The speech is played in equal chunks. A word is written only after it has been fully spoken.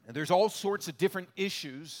And there's all sorts of different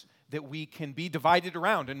issues that we can be divided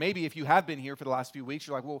around. And maybe if you have been here for the last few weeks,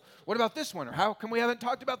 you're like, well, what about this one? Or how come we haven't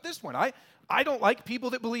talked about this one? I don't like people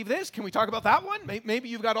that believe this. Can we talk about that one? Maybe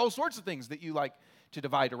you've got all sorts of things that you like to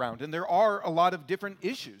divide around. And there are a lot of different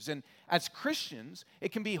issues. And as Christians,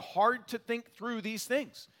 it can be hard to think through these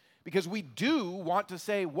things because we do want to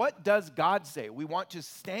say, what does God say? We want to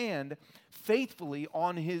stand faithfully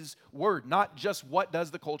on His word, not just what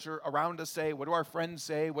does the culture around us say, what do our friends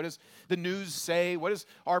say, what does the news say, what does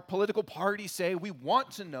our political party say? We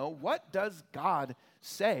want to know, what does God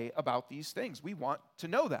say about these things? We want to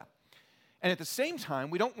know that. And at the same time,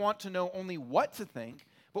 we don't want to know only what to think,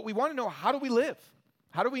 but we want to know, how do we live?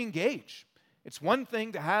 How do we engage? It's one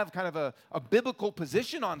thing to have kind of a biblical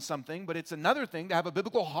position on something, but it's another thing to have a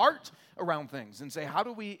biblical heart around things and say, how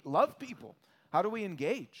do we love people? How do we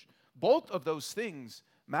engage? Both of those things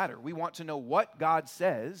matter. We want to know what God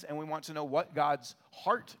says, and we want to know what God's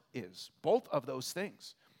heart is. Both of those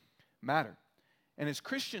things matter. And as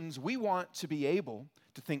Christians, we want to be able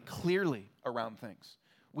to think clearly around things.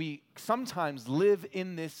 We sometimes live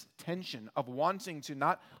in this tension of wanting to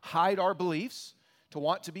not hide our beliefs, to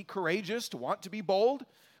want to be courageous, to want to be bold,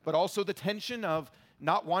 but also the tension of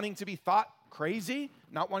not wanting to be thought crazy,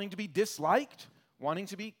 not wanting to be disliked, wanting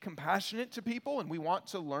to be compassionate to people, and we want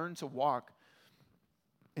to learn to walk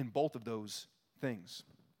in both of those things.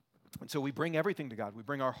 And so we bring everything to God. We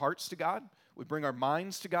bring our hearts to God. We bring our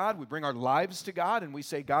minds to God. We bring our lives to God, and we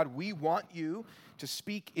say, God, we want you to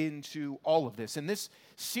speak into all of this. And this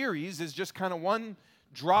series is just kind of one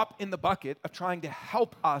drop in the bucket of trying to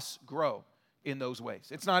help us grow in those ways.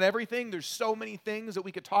 It's not everything. There's so many things that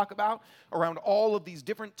we could talk about around all of these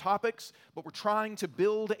different topics, but we're trying to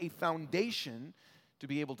build a foundation to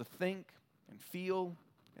be able to think and feel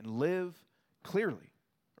and live clearly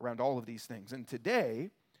around all of these things. And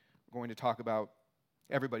today, we're going to talk about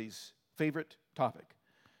everybody's favorite topic,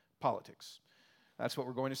 politics. That's what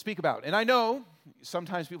we're going to speak about. And I know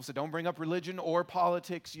sometimes people say, don't bring up religion or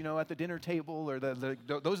politics, at the dinner table, or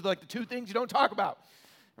those are like the two things you don't talk about.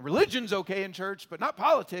 Religion's okay in church, but not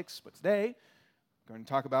politics. But today, we're going to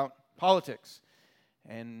talk about politics.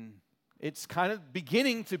 And it's kind of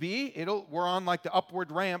beginning to be, we're on like the upward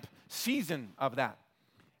ramp season of that.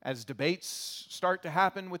 As debates start to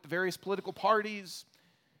happen with the various political parties,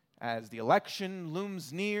 as the election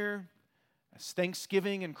looms near, as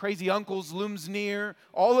Thanksgiving and crazy uncles looms near,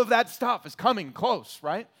 all of that stuff is coming close,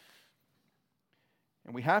 right?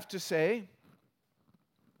 And we have to say,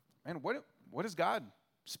 man, what does God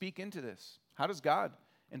speak into this? How does God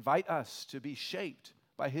invite us to be shaped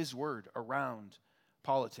by His word around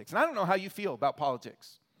politics? And I don't know how you feel about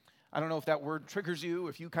politics. I don't know if that word triggers you,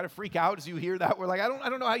 if you kind of freak out as you hear that. We're like, I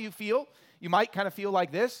don't know how you feel. You might kind of feel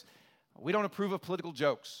like this. We don't approve of political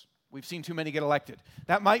jokes. We've seen too many get elected.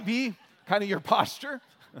 That might be kind of your posture.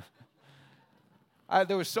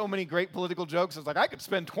 There were so many great political jokes. I was like, I could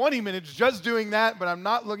spend 20 minutes just doing that, but I'm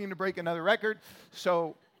not looking to break another record.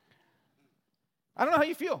 So I don't know how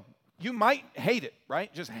you feel. You might hate it,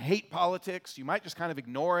 right? Just hate politics. You might just kind of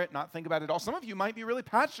ignore it, not think about it at all. Some of you might be really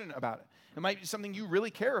passionate about it. It might be something you really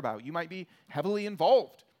care about. You might be heavily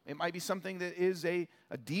involved. It might be something that is a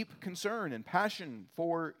deep concern and passion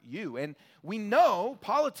for you. And we know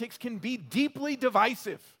politics can be deeply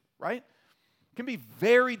divisive, right? It can be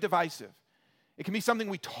very divisive. It can be something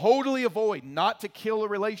we totally avoid, not to kill a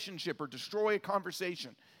relationship or destroy a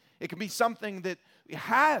conversation. It can be something that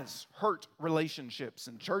has hurt relationships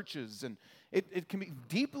and churches, and it can be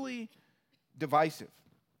deeply divisive.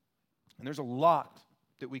 And there's a lot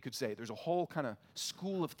that we could say. There's a whole kind of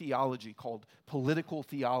school of theology called political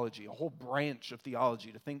theology, a whole branch of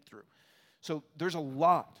theology to think through. So there's a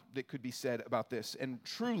lot that could be said about this, and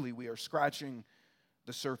truly we are scratching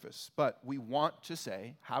the surface. But we want to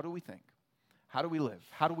say, how do we think? How do we live?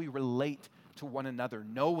 How do we relate to one another,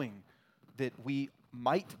 knowing that we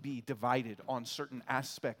might be divided on certain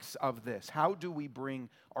aspects of this? How do we bring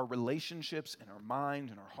our relationships and our mind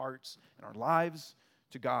and our hearts and our lives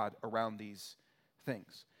to God around these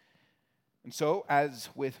things? And so, as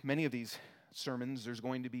with many of these sermons, there's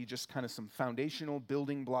going to be just kind of some foundational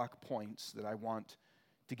building block points that I want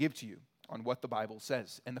to give to you on what the Bible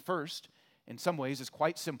says. And the first, in some ways, is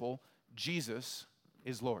quite simple. Jesus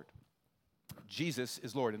is Lord. Jesus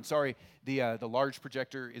is Lord. And sorry, the large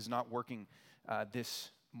projector is not working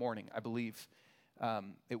this morning. I believe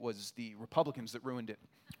it was the Republicans that ruined it,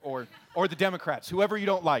 or the Democrats, whoever you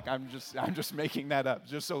don't like. I'm just making that up,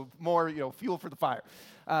 just so more fuel for the fire.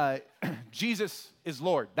 Jesus is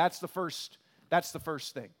Lord. That's the first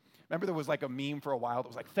thing. Remember there was like a meme for a while that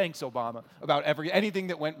was like, thanks, Obama, about anything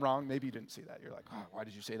that went wrong. Maybe you didn't see that. You're like, oh, why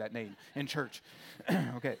did you say that name in church?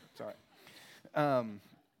 Okay, sorry.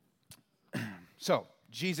 So,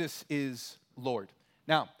 Jesus is Lord.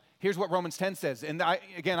 Now, here's what Romans 10 says. And I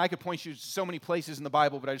could point you to so many places in the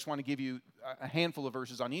Bible, but I just want to give you a handful of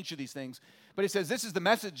verses on each of these things. But it says, this is the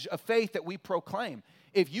message of faith that we proclaim.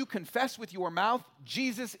 If you confess with your mouth,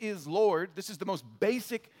 Jesus is Lord, this is the most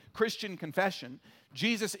basic Christian confession,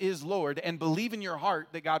 Jesus is Lord, and believe in your heart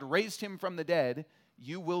that God raised him from the dead,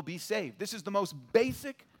 you will be saved. This is the most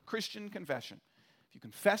basic Christian confession. If you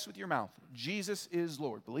confess with your mouth, Jesus is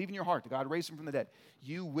Lord, believe in your heart that God raised him from the dead,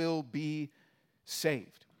 you will be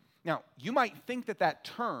saved. Now, you might think that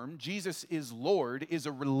term, Jesus is Lord, is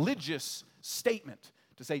a religious statement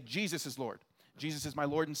to say Jesus is Lord. Jesus is my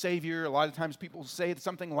Lord and Savior. A lot of times people say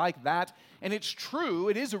something like that. And it's true,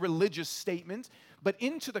 it is a religious statement. But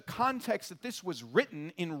into the context that this was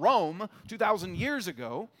written in Rome 2,000 years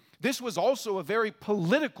ago, this was also a very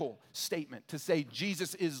political statement to say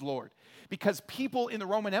Jesus is Lord. Because people in the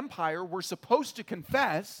Roman Empire were supposed to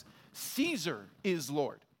confess Caesar is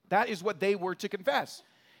Lord. That is what they were to confess.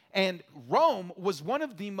 And Rome was one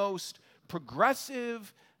of the most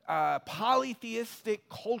progressive, polytheistic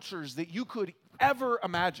cultures that you could ever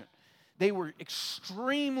imagine. They were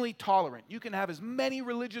extremely tolerant. You can have as many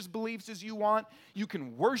religious beliefs as you want. You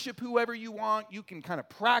can worship whoever you want. You can kind of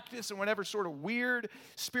practice in whatever sort of weird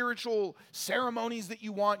spiritual ceremonies that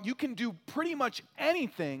you want. You can do pretty much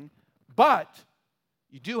anything, but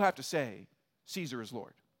you do have to say, Caesar is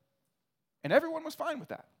Lord. And everyone was fine with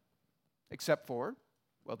that, except for,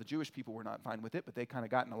 well, the Jewish people were not fine with it, but they kind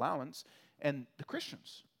of got an allowance, and the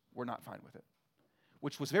Christians were not fine with it,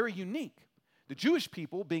 which was very unique. The Jewish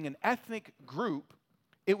people, being an ethnic group,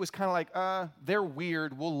 it was kind of like, they're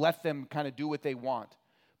weird, we'll let them kind of do what they want.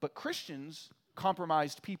 But Christians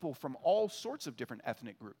compromised people from all sorts of different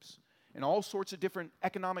ethnic groups and all sorts of different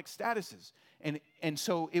economic statuses. And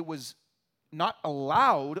so it was not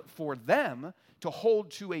allowed for them to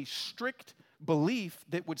hold to a strict belief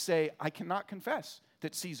that would say, I cannot confess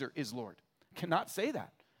that Caesar is Lord. I cannot say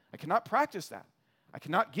that. I cannot practice that. I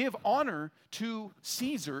cannot give honor to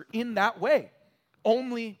Caesar in that way.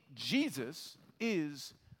 Only Jesus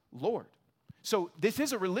is Lord. So this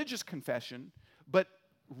is a religious confession, but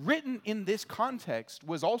written in this context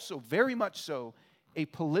was also very much so a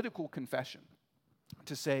political confession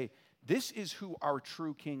to say, this is who our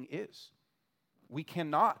true king is. We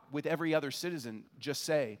cannot, with every other citizen, just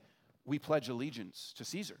say, we pledge allegiance to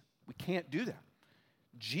Caesar. We can't do that.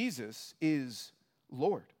 Jesus is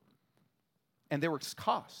Lord. And there was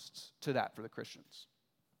costs to that for the Christians.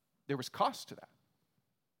 There was cost to that.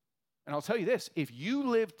 And I'll tell you this, if you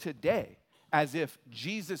live today as if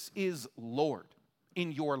Jesus is Lord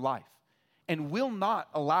in your life and will not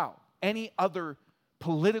allow any other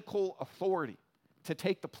political authority to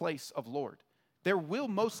take the place of Lord, there will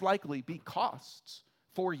most likely be costs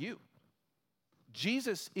for you.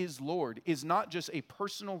 Jesus is Lord is not just a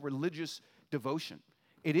personal religious devotion.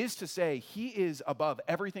 It is to say he is above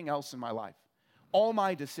everything else in my life. All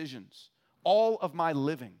my decisions, all of my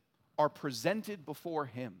living are presented before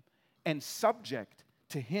him and subject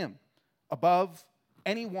to him above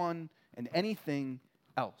anyone and anything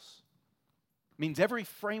else. It means every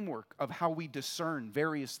framework of how we discern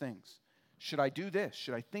various things, should I do this,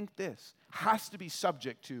 should I think this, has to be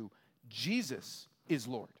subject to Jesus is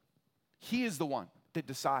Lord. He is the one that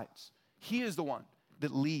decides. He is the one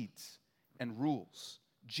that leads and rules.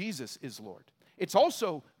 Jesus is Lord. It's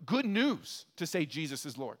also good news to say Jesus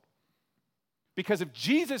is Lord. Because if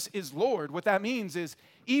Jesus is Lord, what that means is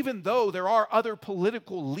even though there are other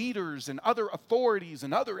political leaders and other authorities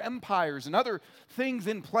and other empires and other things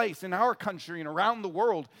in place in our country and around the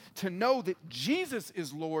world, to know that Jesus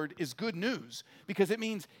is Lord is good news because it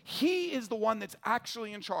means he is the one that's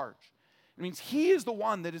actually in charge. It means he is the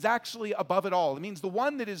one that is actually above it all. It means the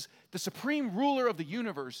one that is the supreme ruler of the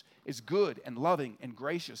universe is good and loving and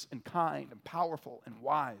gracious and kind and powerful and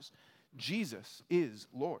wise. Jesus is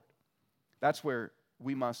Lord. That's where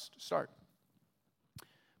we must start.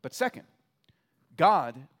 But second,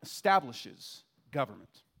 God establishes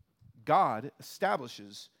government. God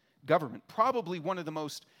establishes government. Probably one of the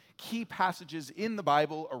most key passages in the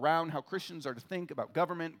Bible around how Christians are to think about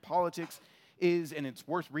government, politics, is, and it's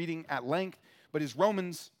worth reading at length, but is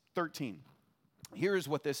Romans 13. Here is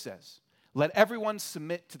what this says. Let everyone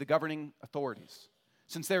submit to the governing authorities,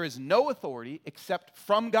 since there is no authority except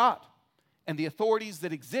from God, and the authorities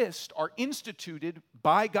that exist are instituted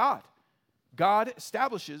by God. God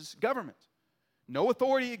establishes government. No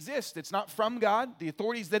authority exists that's not from God. The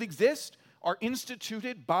authorities that exist are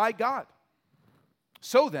instituted by God.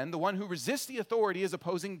 So then, the one who resists the authority is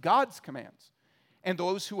opposing God's commands, and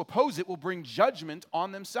those who oppose it will bring judgment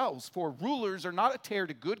on themselves. For rulers are not a terror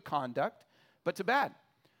to good conduct, but to bad.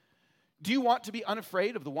 Do you want to be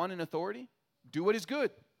unafraid of the one in authority? Do what is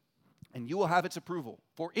good, and you will have its approval.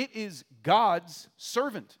 For it is God's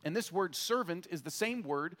servant. And this word servant is the same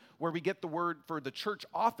word where we get the word for the church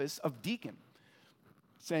office of deacon,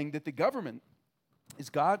 saying that the government is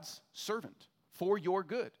God's servant for your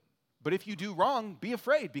good. But if you do wrong, be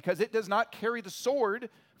afraid, because it does not carry the sword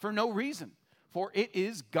for no reason. For it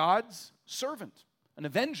is God's servant, an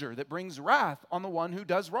avenger that brings wrath on the one who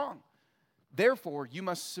does wrong. Therefore, you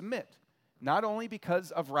must submit, not only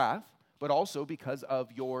because of wrath, but also because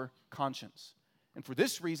of your conscience. And for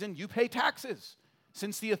this reason, you pay taxes,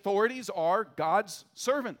 since the authorities are God's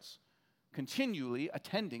servants, continually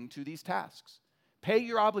attending to these tasks. Pay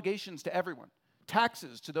your obligations to everyone,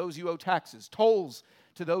 taxes to those you owe taxes, tolls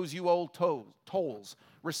to those you owe tolls,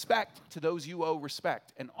 respect to those you owe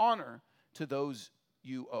respect, and honor to those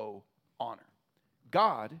you owe honor.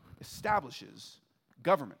 God establishes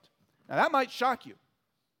government. Now that might shock you.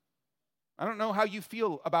 I don't know how you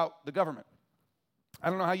feel about the government. I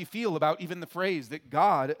don't know how you feel about even the phrase that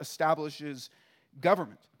God establishes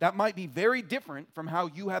government. That might be very different from how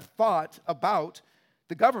you have thought about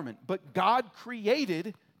the government. But God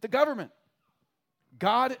created the government.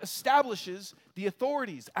 God establishes the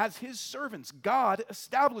authorities as his servants. God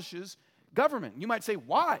establishes government. You might say,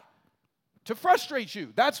 why? To frustrate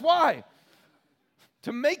you. That's why.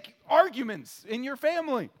 To make arguments in your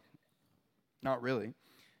family. Not really.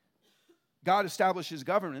 God establishes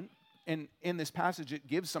government, and in this passage it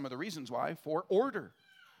gives some of the reasons why: for order,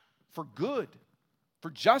 for good, for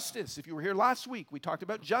justice. If you were here last week, we talked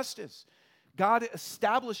about justice. God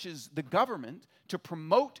establishes the government to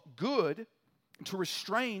promote good and to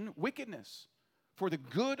restrain wickedness, for the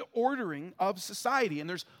good ordering of society. And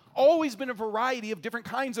there's always been a variety of different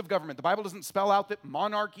kinds of government. The Bible doesn't spell out that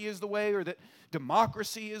monarchy is the way or that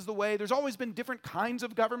democracy is the way. There's always been different kinds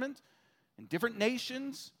of government in different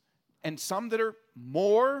nations, and some that are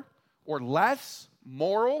more or less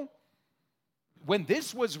moral. When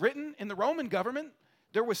this was written in the Roman government,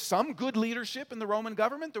 there was some good leadership in the Roman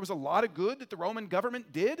government. There was a lot of good that the Roman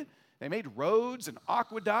government did. They made roads and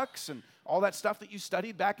aqueducts and all that stuff that you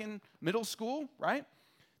studied back in middle school, right?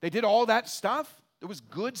 They did all that stuff. There was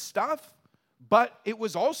good stuff, but it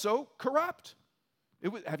was also corrupt.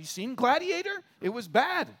 Have you seen Gladiator? It was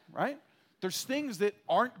bad, right? There's things that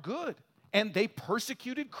aren't good. And they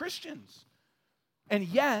persecuted Christians. And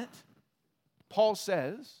yet, Paul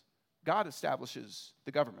says, God establishes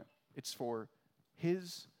the government. It's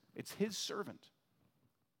his servant.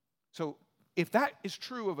 So, if that is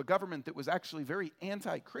true of a government that was actually very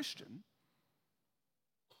anti-Christian,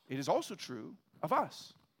 it is also true of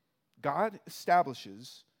us. God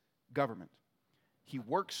establishes government. He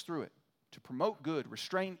works through it to promote good,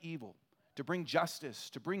 restrain evil, to bring justice,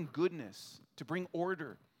 to bring goodness, to bring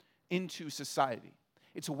order into society.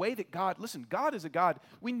 It's a way that God is a God.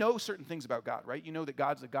 We know certain things about God, right? You know that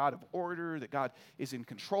God's a God of order, that God is in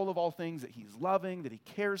control of all things, that he's loving, that he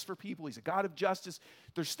cares for people, he's a God of justice.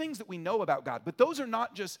 There's things that we know about God, but those are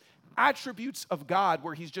not just attributes of God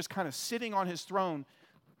where he's just kind of sitting on his throne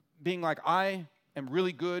being like, I am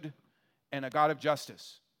really good and a God of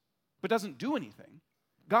justice, but doesn't do anything.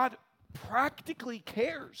 God practically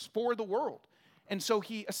cares for the world. And so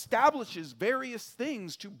he establishes various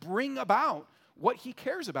things to bring about what he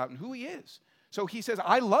cares about and who he is. So he says,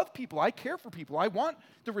 I love people. I care for people. I want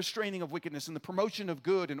the restraining of wickedness and the promotion of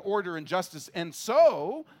good and order and justice. And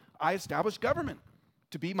so I establish government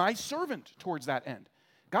to be my servant towards that end.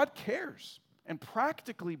 God cares and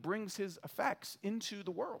practically brings his effects into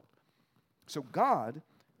the world. So God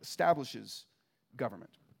establishes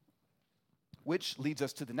government, which leads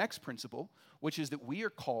us to the next principle, which is that we are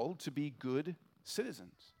called to be good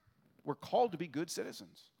citizens. We're called to be good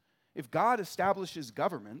citizens. If God establishes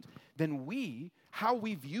government, then how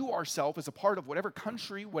we view ourselves as a part of whatever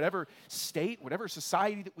country, whatever state, whatever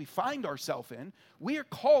society that we find ourselves in, we are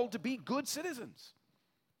called to be good citizens.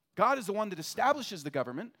 God is the one that establishes the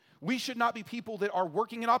government. We should not be people that are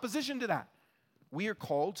working in opposition to that. We are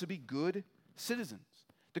called to be good citizens.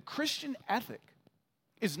 The Christian ethic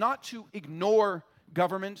is not to ignore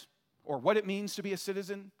government or what it means to be a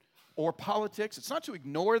citizen or politics. It's not to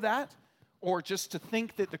ignore that or just to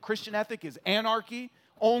think that the Christian ethic is anarchy,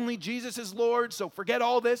 only Jesus is Lord, so forget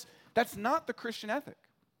all this. That's not the Christian ethic.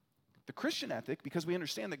 The Christian ethic, because we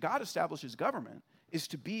understand that God establishes government, is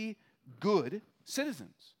to be good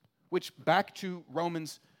citizens, which back to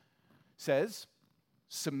Romans says,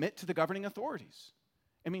 submit to the governing authorities.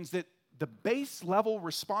 It means that the base level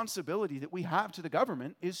responsibility that we have to the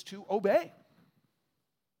government is to obey.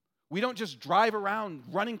 We don't just drive around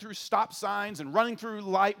running through stop signs and running through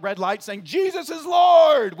red lights saying, Jesus is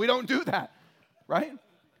Lord. We don't do that, right?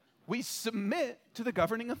 We submit to the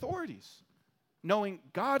governing authorities, knowing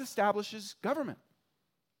God establishes government.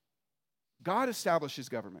 God establishes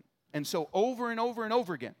government. And so over and over and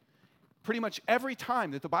over again, pretty much every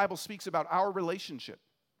time that the Bible speaks about our relationship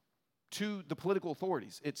to the political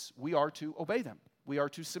authorities, it's we are to obey them. We are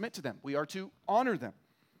to submit to them. We are to honor them.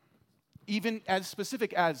 Even as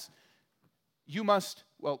specific as you must,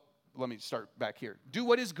 well, let me start back here. Do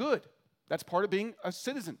what is good. That's part of being a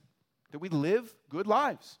citizen, that we live good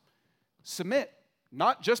lives. Submit,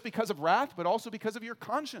 not just because of wrath, but also because of your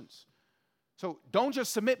conscience. So don't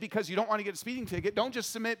just submit because you don't want to get a speeding ticket. Don't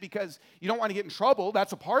just submit because you don't want to get in trouble.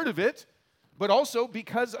 That's a part of it. But also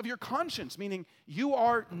because of your conscience, meaning you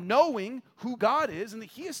are knowing who God is and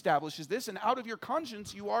that He establishes this, and out of your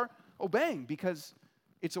conscience you are obeying because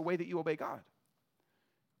it's a way that you obey God.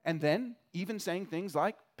 And then even saying things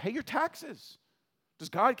like, pay your taxes. Does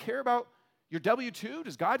God care about your W-2?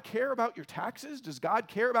 Does God care about your taxes? Does God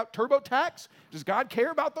care about TurboTax? Does God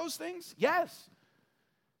care about those things? Yes.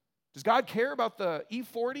 Does God care about the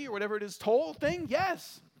E40 or whatever it is toll thing?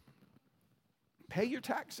 Yes. Pay your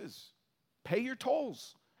taxes. Pay your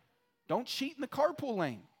tolls. Don't cheat in the carpool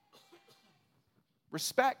lane.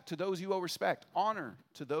 Respect to those you owe respect. Honor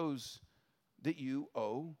to those that you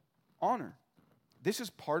owe honor. This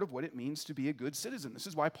is part of what it means to be a good citizen. This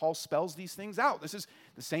is why Paul spells these things out. This is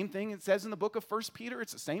the same thing it says in the book of 1 Peter.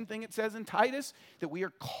 It's the same thing it says in Titus, that we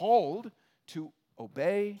are called to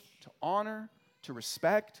obey, to honor, to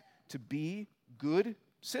respect, to be good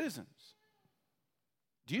citizens.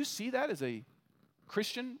 Do you see that as a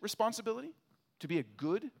Christian responsibility, to be a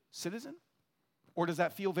good citizen? Or does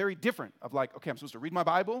that feel very different of like, okay, I'm supposed to read my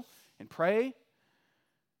Bible and pray,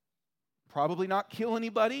 probably not kill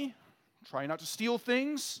anybody, try not to steal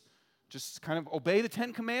things, just kind of obey the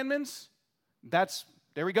 10 Commandments?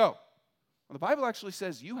 There we go. Well, the Bible actually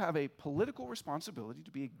says you have a political responsibility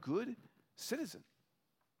to be a good citizen.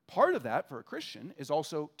 Part of that for a Christian is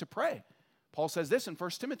also to pray. Paul says this in 1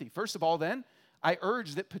 Timothy. First of all, then, I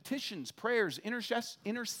urge that petitions, prayers,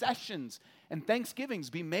 intercessions, and thanksgivings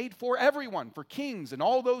be made for everyone, for kings and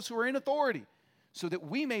all those who are in authority, so that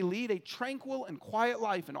we may lead a tranquil and quiet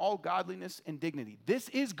life in all godliness and dignity. This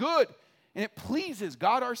is good, and it pleases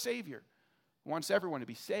God our Savior, who wants everyone to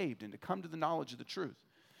be saved and to come to the knowledge of the truth.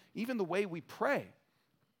 Even the way we pray.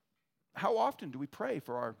 How often do we pray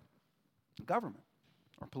for our government,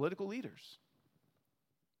 our political leaders?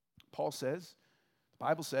 Paul says, the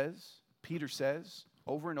Bible says, Peter says,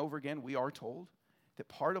 over and over again, we are told that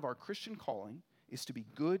part of our Christian calling is to be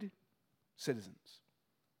good citizens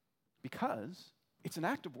because it's an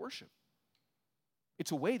act of worship.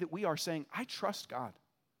 It's a way that we are saying, I trust God.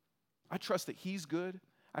 I trust that He's good.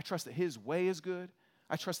 I trust that His way is good.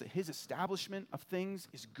 I trust that His establishment of things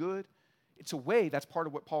is good. It's a way, that's part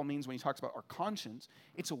of what Paul means when he talks about our conscience.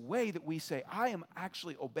 It's a way that we say, I am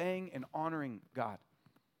actually obeying and honoring God.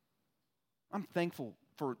 I'm thankful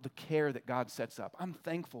for the care that God sets up. I'm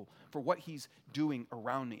thankful for what He's doing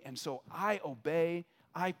around me. And so I obey,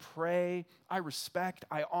 I pray, I respect,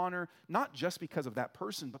 I honor, not just because of that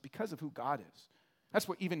person, but because of who God is. That's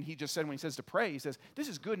what even he just said when he says to pray. He says, this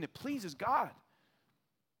is good and it pleases God.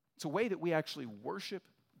 It's a way that we actually worship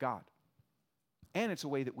God. And it's a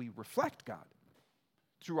way that we reflect God.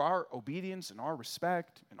 Through our obedience and our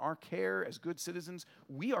respect and our care as good citizens,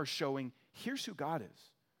 we are showing, here's who God is.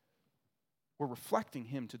 We're reflecting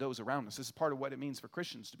Him to those around us. This is part of what it means for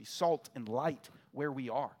Christians to be salt and light where we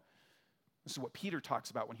are. This is what Peter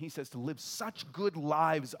talks about when he says to live such good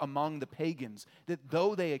lives among the pagans that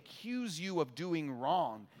though they accuse you of doing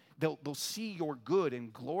wrong, they'll see your good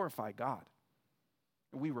and glorify God.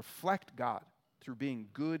 And we reflect God through being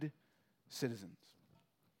good citizens.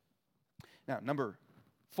 Now, number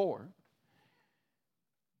 4.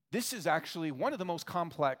 This is actually one of the most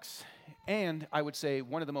complex and I would say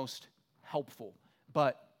one of the most helpful,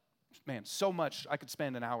 but man, so much I could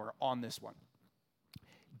spend an hour on this one.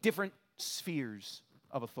 Different spheres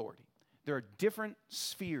of authority. There are different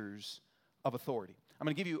spheres of authority. I'm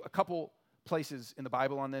going to give you a couple places in the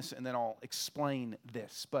Bible on this, and then I'll explain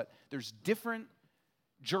this. But there's different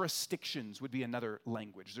jurisdictions would be another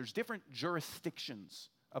language. There's different jurisdictions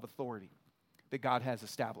of authority that God has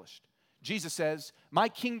established. Jesus says, my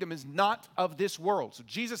kingdom is not of this world. So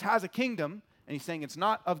Jesus has a kingdom, and He's saying it's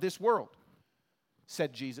not of this world.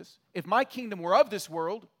 Said Jesus, if my kingdom were of this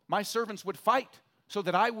world, my servants would fight so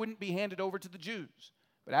that I wouldn't be handed over to the Jews.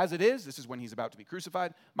 But as it is, this is when He's about to be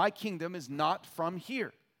crucified, my kingdom is not from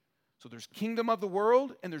here. So there's kingdom of the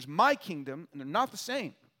world and there's my kingdom, and they're not the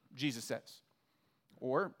same, Jesus says.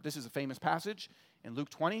 Or, this is a famous passage in Luke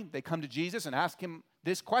 20. They come to Jesus and ask him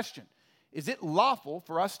this question: is it lawful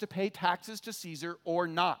for us to pay taxes to Caesar or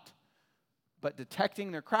not? But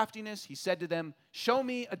detecting their craftiness, he said to them, show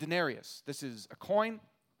me a denarius. This is a coin.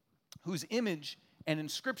 Whose image and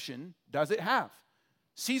inscription does it have?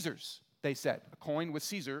 Caesar's, they said. A coin with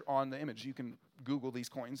Caesar on the image. You can Google these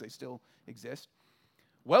coins. They still exist.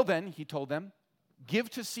 Well then, he told them,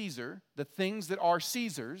 give to Caesar the things that are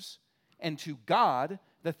Caesar's, and to God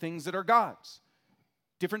the things that are God's.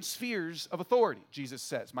 Different spheres of authority, Jesus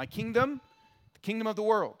says. My kingdom, the kingdom of the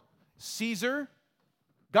world. Caesar,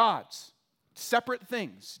 God's. Separate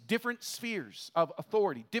things, different spheres of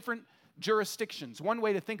authority, different jurisdictions. One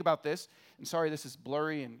way to think about this, and sorry this is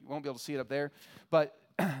blurry and you won't be able to see it up there, but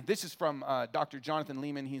this is from Dr. Jonathan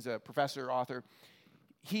Leeman. He's a professor, author.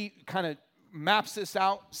 He kind of maps this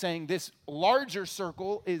out, saying this larger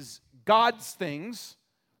circle is God's things,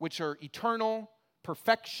 which are eternal,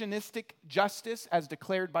 perfectionistic justice as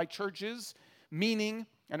declared by churches, meaning,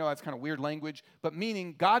 I know that's kind of weird language, but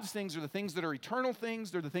meaning God's things are the things that are eternal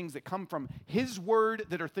things. They're the things that come from his word,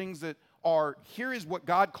 that are things that are, here is what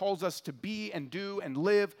God calls us to be and do and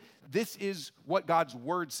live. This is what God's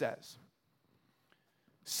word says.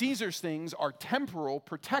 Caesar's things are temporal,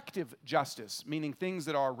 protective justice, meaning things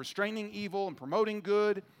that are restraining evil and promoting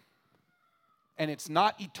good, and it's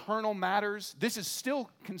not eternal matters. This is still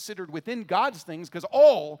considered within God's things because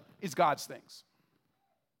all is God's things.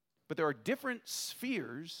 But there are different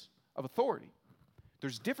spheres of authority.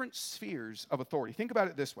 There's different spheres of authority. Think about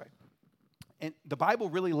it this way. And the Bible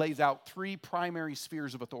really lays out three primary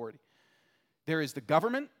spheres of authority. There is the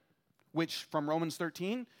government, which from Romans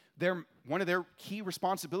 13, one of their key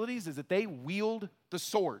responsibilities is that they wield the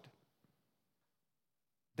sword.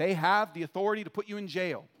 They have the authority to put you in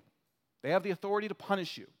jail. They have the authority to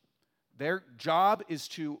punish you. Their job is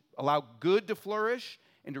to allow good to flourish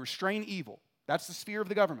and to restrain evil. That's the sphere of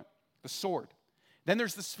the government, the sword. Then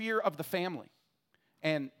there's the sphere of the family.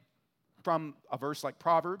 And from a verse like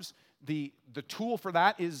Proverbs, the tool for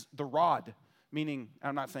that is the rod. Meaning,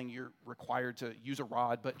 I'm not saying you're required to use a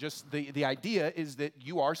rod, but just the idea is that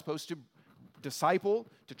you are supposed to disciple,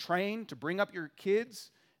 to train, to bring up your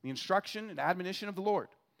kids, the instruction and admonition of the Lord.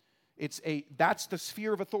 That's the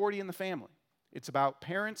sphere of authority in the family. It's about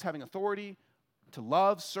parents having authority to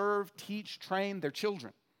love, serve, teach, train their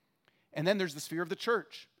children. And then there's the sphere of the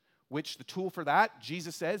church, which the tool for that,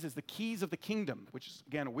 Jesus says, is the keys of the kingdom, which is,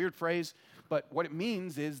 again, a weird phrase, but what it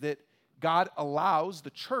means is that God allows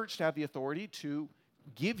the church to have the authority to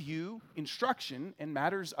give you instruction in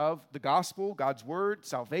matters of the gospel, God's word,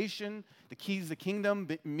 salvation, the keys of the kingdom,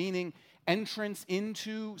 meaning entrance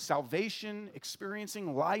into salvation,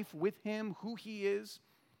 experiencing life with him, who he is.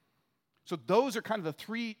 So those are kind of the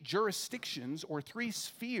three jurisdictions or three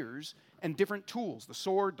spheres and different tools, the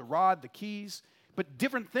sword, the rod, the keys, but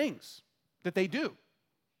different things that they do.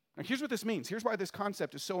 Now here's what this means. Here's why this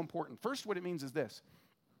concept is so important. First, what it means is this.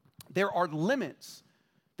 There are limits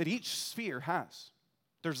that each sphere has.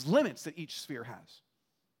 There's limits that each sphere has.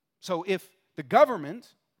 So if the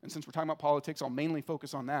government, and since we're talking about politics, I'll mainly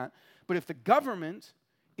focus on that, but if the government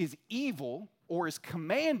is evil or is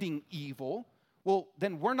commanding evil, well,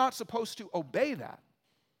 then we're not supposed to obey that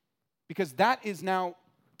because that is now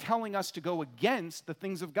telling us to go against the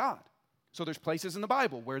things of God. So there's places in the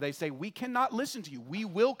Bible where they say, we cannot listen to you. We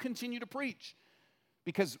will continue to preach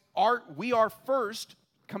because we are first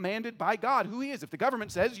commanded by God who he is. If the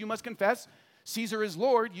government says you must confess Caesar is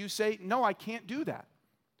Lord, you say, no, I can't do that.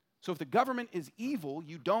 So if the government is evil,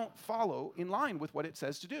 you don't follow in line with what it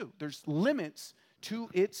says to do. There's limits to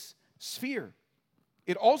its sphere.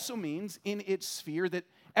 It also means in its sphere that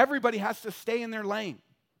everybody has to stay in their lane.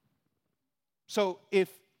 So if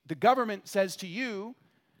the government says to you,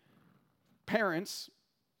 parents,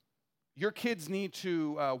 your kids need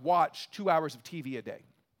to watch 2 hours of TV a day,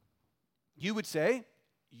 you would say,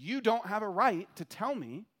 you don't have a right to tell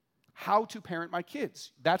me how to parent my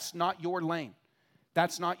kids. That's not your lane.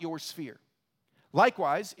 That's not your sphere.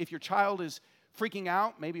 Likewise, if your child is freaking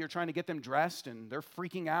out, maybe you're trying to get them dressed and they're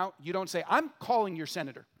freaking out, you don't say, I'm calling your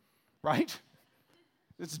senator, right?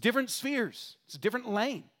 It's different spheres. It's a different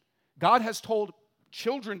lane. God has told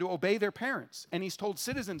children to obey their parents, and he's told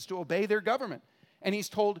citizens to obey their government, and he's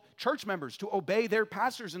told church members to obey their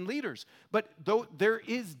pastors and leaders. But though there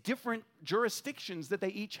is different jurisdictions that they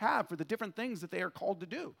each have for the different things that they are called to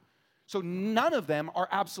do. So none of them are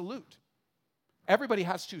absolute. Everybody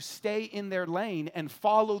has to stay in their lane and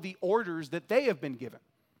follow the orders that they have been given.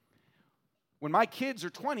 When my kids are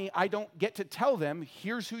 20, I don't get to tell them,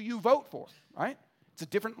 here's who you vote for, right? It's a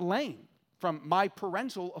different lane from my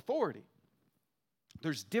parental authority.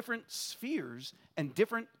 There's different spheres and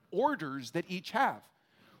different orders that each have,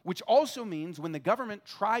 which also means when the government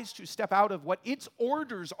tries to step out of what its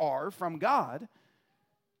orders are from God,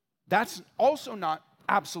 that's also not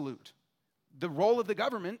absolute. The role of the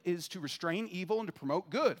government is to restrain evil and to promote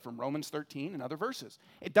good, from Romans 13 and other verses.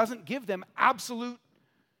 It doesn't give them absolute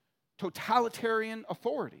totalitarian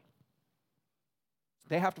authority.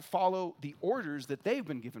 They have to follow the orders that they've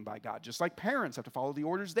been given by God, just like parents have to follow the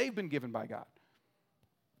orders they've been given by God.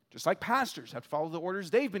 Just like pastors have to follow the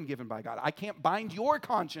orders they've been given by God. I can't bind your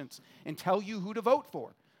conscience and tell you who to vote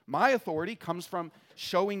for. My authority comes from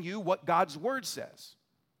showing you what God's word says,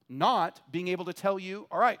 not being able to tell you,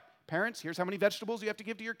 all right, parents, here's how many vegetables you have to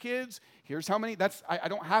give to your kids. Here's how many. I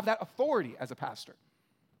don't have that authority as a pastor.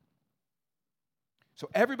 So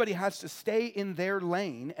everybody has to stay in their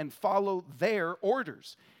lane and follow their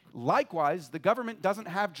orders. Likewise, the government doesn't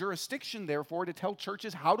have jurisdiction, therefore, to tell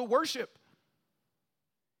churches how to worship.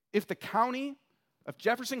 If the county of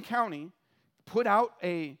Jefferson County put out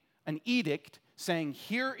an edict saying,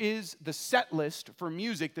 here is the set list for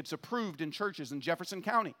music that's approved in churches in Jefferson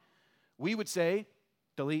County, we would say,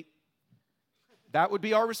 delete. That would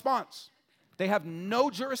be our response. They have no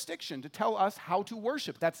jurisdiction to tell us how to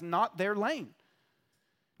worship. That's not their lane.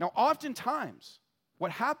 Now, oftentimes, what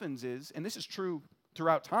happens is, and this is true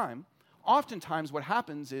throughout time, oftentimes what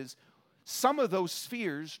happens is some of those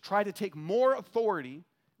spheres try to take more authority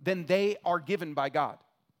than they are given by God.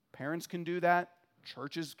 Parents can do that.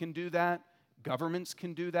 Churches can do that. Governments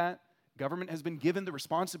can do that. Government has been given the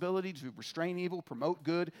responsibility to restrain evil, promote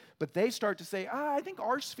good, but they start to say, I think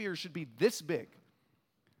our sphere should be this big.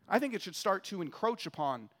 I think it should start to encroach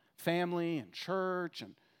upon family and church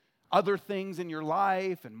and other things in your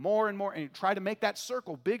life and more, and you try to make that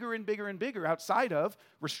circle bigger and bigger and bigger outside of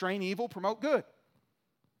restrain evil, promote good.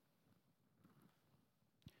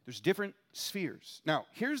 There's different spheres. Now,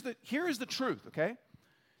 here is the truth, okay?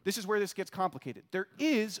 This is where this gets complicated. There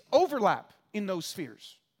is overlap in those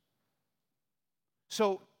spheres.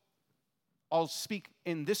 So, I'll speak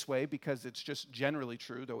in this way because it's just generally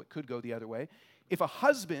true, though it could go the other way. If a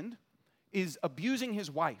husband is abusing his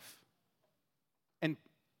wife and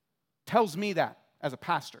tells me that as a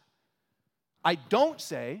pastor, I don't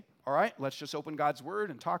say, all right, let's just open God's word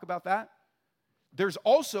and talk about that. There's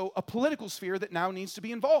also a political sphere that now needs to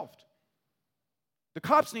be involved. The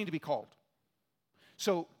cops need to be called.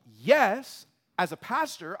 So, yes, as a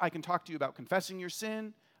pastor, I can talk to you about confessing your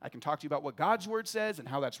sin. I can talk to you about what God's word says and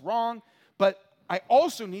how that's wrong. But I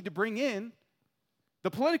also need to bring in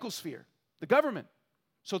the political sphere, the government.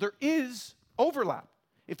 So there is overlap.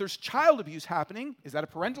 If there's child abuse happening, is that a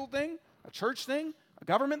parental thing, a church thing, a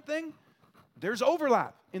government thing? There's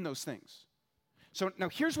overlap in those things. So now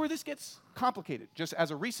here's where this gets complicated. Just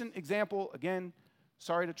as a recent example, again,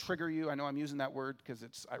 sorry to trigger you. I know I'm using that word because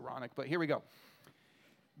it's ironic, but here we go.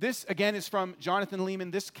 This, again, is from Jonathan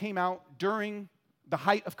Lehman. This came out during the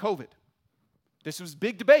height of COVID. This was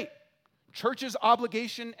big debate. Church's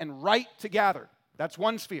obligation and right to gather. That's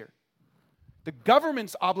one sphere. The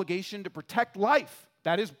government's obligation to protect life.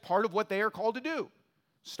 That is part of what they are called to do.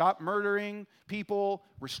 Stop murdering people,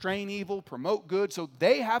 restrain evil, promote good. So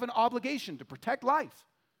they have an obligation to protect life.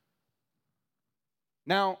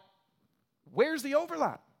 Now, where's the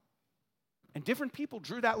overlap? And different people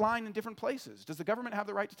drew that line in different places. Does the government have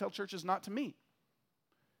the right to tell churches not to meet?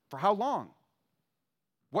 For how long?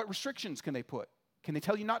 What restrictions can they put? Can they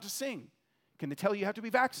tell you not to sing? Can they tell you have to be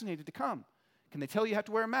vaccinated to come? Can they tell you have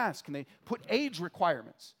to wear a mask? Can they put age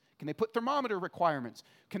requirements? Can they put thermometer requirements?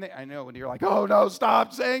 I know when you're like, oh no,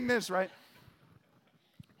 stop saying this, right?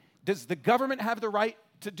 Does the government have the right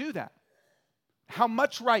to do that? How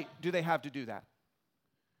much right do they have to do that?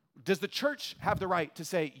 Does the church have the right to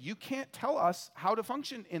say, you can't tell us how to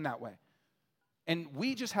function in that way? And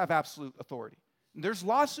we just have absolute authority. There's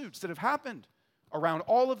lawsuits that have happened around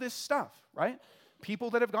all of this stuff, right?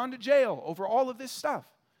 People that have gone to jail over all of this stuff.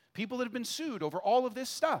 People that have been sued over all of this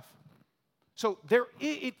stuff. So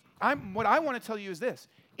what I want to tell you is this.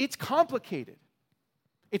 It's complicated.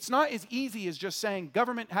 It's not as easy as just saying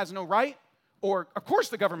government has no right or, of course,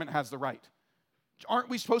 the government has the right. Aren't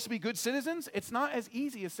we supposed to be good citizens? It's not as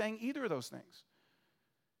easy as saying either of those things.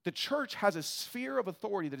 The church has a sphere of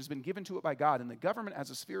authority that has been given to it by God, and the government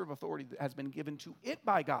has a sphere of authority that has been given to it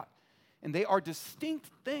by God. And they are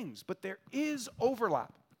distinct things, but there is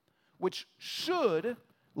overlap, which should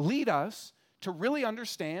lead us to really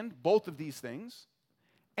understand both of these things,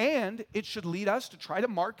 and it should lead us to try to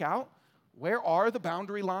mark out where are the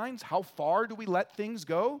boundary lines, how far do we let things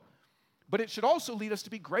go, but it should also lead us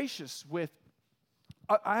to be gracious with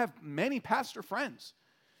I have many pastor friends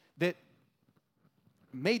that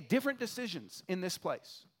made different decisions in this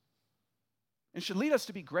place. And should lead us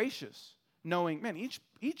to be gracious, knowing, man,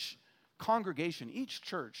 each congregation, each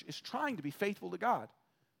church is trying to be faithful to God.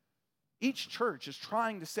 Each church is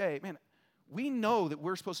trying to say, man, we know that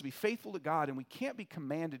we're supposed to be faithful to God, and we can't be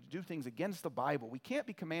commanded to do things against the Bible. We can't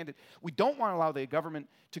be commanded. We don't want to allow the government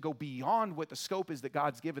to go beyond what the scope is that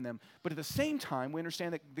God's given them. But at the same time, we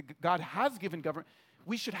understand that God has given government.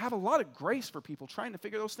 We should have a lot of grace for people trying to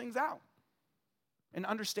figure those things out and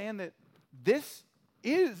understand that this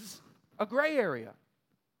is a gray area.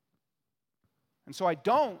 And so I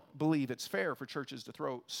don't believe it's fair for churches to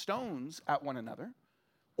throw stones at one another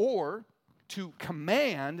or to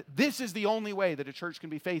command this is the only way that a church can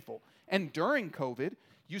be faithful. And during COVID,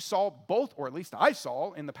 you saw both, or at least I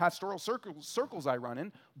saw in the pastoral circles I run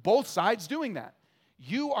in, both sides doing that.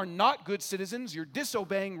 You are not good citizens. You're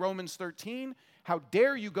disobeying Romans 13. How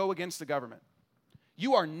dare you go against the government?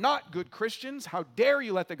 You are not good Christians. How dare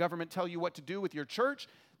you let the government tell you what to do with your church?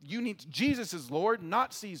 You need Jesus is Lord,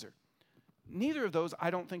 not Caesar. Neither of those, I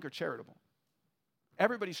don't think, are charitable.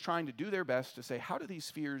 Everybody's trying to do their best to say, how do these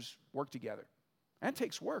spheres work together? And it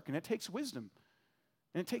takes work, and it takes wisdom,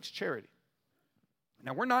 and it takes charity.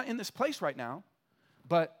 Now, we're not in this place right now,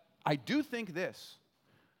 but I do think this.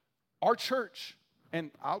 Our church, and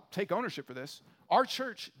I'll take ownership for this, our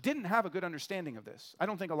church didn't have a good understanding of this. I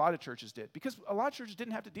don't think a lot of churches did, because a lot of churches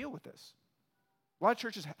didn't have to deal with this. A lot of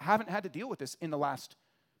churches haven't had to deal with this in the last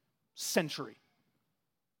century.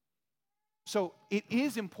 So it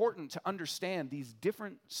is important to understand these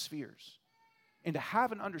different spheres and to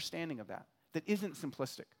have an understanding of that isn't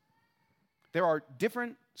simplistic. There are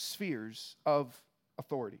different spheres of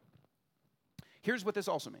authority. Here's what this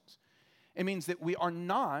also means. It means that we are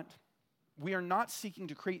not seeking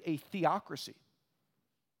to create a theocracy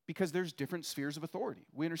because there's different spheres of authority.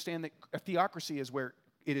 We understand that a theocracy is where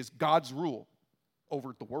it is God's rule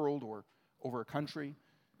over the world or over a country.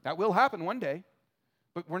 That will happen one day.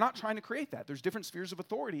 But we're not trying to create that. There's different spheres of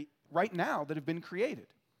authority right now that have been created.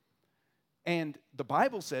 And the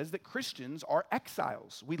Bible says that Christians are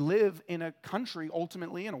exiles. We live in a country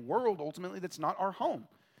ultimately, in a world ultimately that's not our home.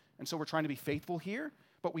 And so we're trying to be faithful here,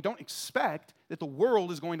 but we don't expect that the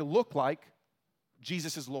world is going to look like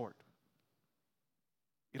Jesus is Lord.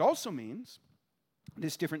 It also means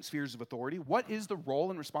these different spheres of authority. What is the role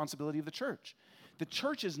and responsibility of the church? The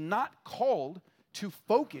church is not called to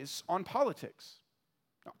focus on politics.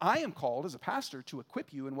 Now, I am called as a pastor to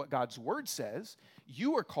equip you in what God's word says.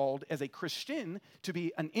 You are called as a Christian to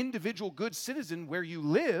be an individual good citizen where you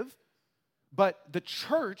live, but the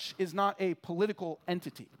church is not a political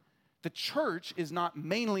entity. The church is not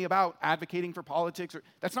mainly about advocating for politics.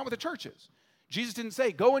 That's not what the church is. Jesus didn't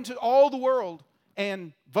say, go into all the world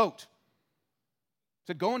and vote. He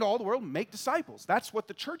said, go into all the world and make disciples. That's what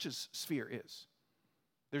the church's sphere is.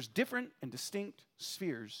 There's different and distinct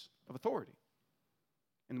spheres of authority.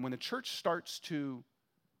 And when the church starts to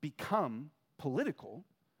become political,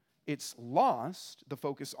 it's lost the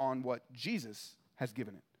focus on what Jesus has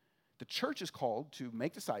given it. The church is called to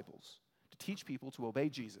make disciples, to teach people to obey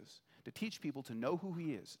Jesus, to teach people to know who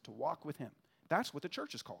he is, to walk with him. That's what the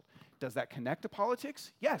church is called. Does that connect to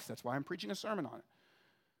politics? Yes, that's why I'm preaching a sermon on it.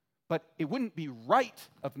 But it wouldn't be right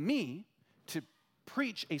of me to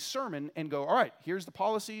preach a sermon and go, all right, here's the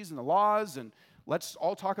policies and the laws, and let's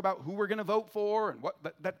all talk about who we're going to vote for, and what.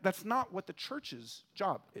 That's not what the church's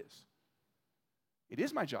job is. It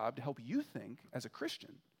is my job to help you think as a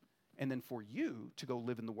Christian, and then for you to go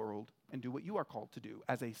live in the world and do what you are called to do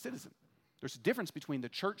as a citizen. There's a difference between the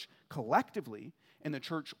church collectively and the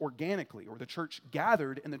church organically, or the church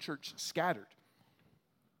gathered and the church scattered.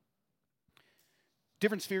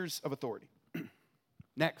 Different spheres of authority.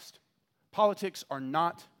 Next, politics are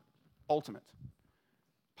not ultimate.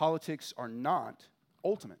 Politics are not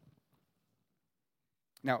ultimate.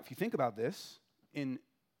 Now, if you think about this,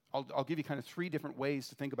 I'll give you kind of three different ways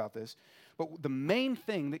to think about this. But the main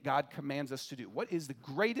thing that God commands us to do, what is the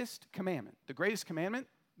greatest commandment? The greatest commandment,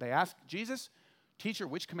 they asked Jesus, teacher,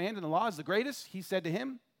 which command in the law is the greatest? He said to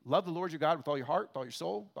him, love the Lord your God with all your heart, with all your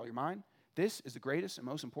soul, with all your mind. This is the greatest and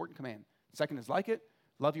most important command. The second is like it,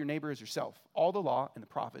 love your neighbor as yourself. All the law and the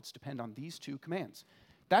prophets depend on these two commands.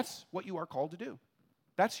 That's what you are called to do.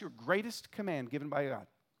 That's your greatest command given by God.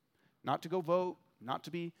 Not to go vote, not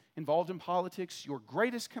to be involved in politics. Your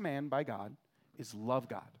greatest command by God is love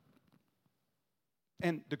God.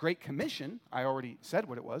 And the Great Commission, I already said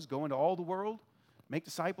what it was, go into all the world, make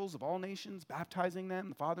disciples of all nations, baptizing them,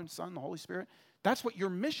 the Father and Son, and the Holy Spirit. That's what your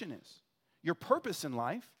mission is. Your purpose in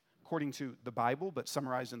life, according to the Bible, but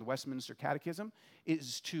summarized in the Westminster Catechism,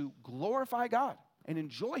 is to glorify God, and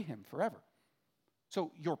enjoy him forever.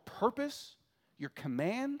 So your purpose, your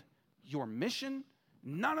command, your mission,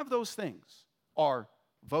 none of those things are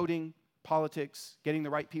voting, politics, getting the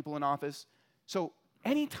right people in office. So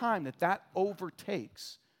anytime that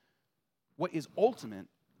overtakes what is ultimate,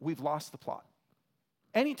 we've lost the plot.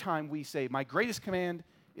 Anytime we say, my greatest command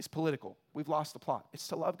is political, we've lost the plot. It's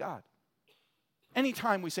to love God.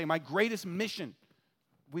 Anytime we say, my greatest mission,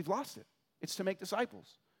 we've lost it. It's to make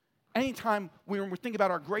disciples. Anytime we're thinking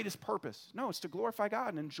about our greatest purpose, no, it's to glorify God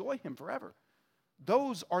and enjoy him forever.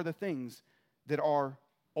 Those are the things that are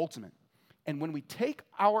ultimate. And when we take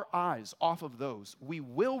our eyes off of those, we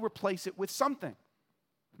will replace it with something.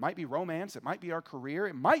 It might be romance, it might be our career,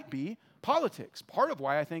 it might be politics. Part of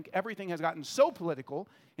why I think everything has gotten so political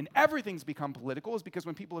and everything's become political is because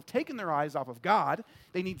when people have taken their eyes off of God,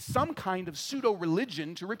 they need some kind of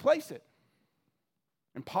pseudo-religion to replace it.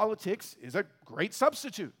 And politics is a great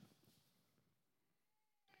substitute.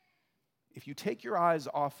 If you take your eyes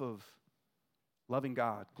off of loving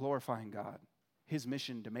God, glorifying God, his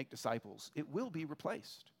mission to make disciples, it will be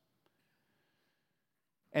replaced.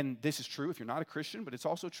 And this is true if you're not a Christian, but it's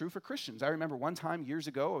also true for Christians. I remember one time years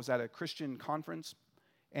ago, I was at a Christian conference,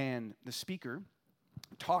 and the speaker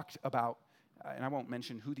talked about, and I won't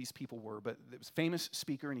mention who these people were, but it was a famous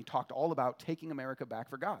speaker, and he talked all about taking America back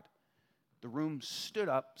for God. The room stood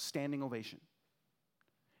up, standing ovation.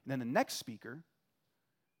 And then the next speaker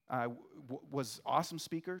was awesome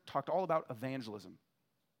speaker, talked all about evangelism.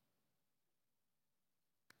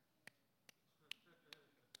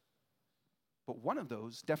 But one of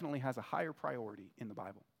those definitely has a higher priority in the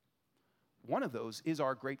Bible. One of those is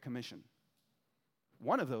our Great Commission.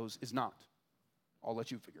 One of those is not. I'll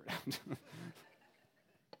let you figure it out.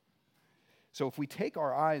 So if we take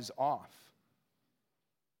our eyes off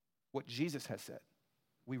what Jesus has said,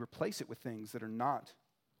 we replace it with things that are not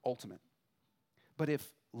ultimate. But if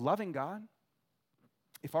loving God,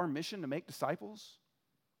 if our mission to make disciples,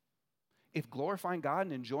 if glorifying God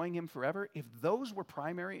and enjoying him forever, if those were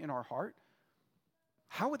primary in our heart,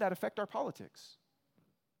 how would that affect our politics?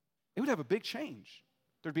 It would have a big change.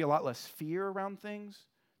 There'd be a lot less fear around things.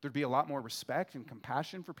 There'd be a lot more respect and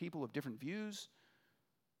compassion for people of different views.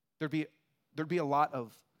 There'd be a lot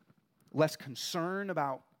of less concern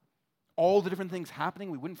about all the different things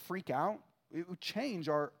happening. We wouldn't freak out. It would change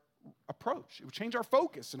our approach. It would change our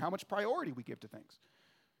focus and how much priority we give to things.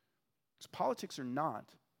 Because politics are not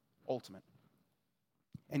ultimate.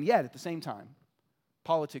 And yet, at the same time,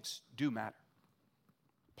 politics do matter.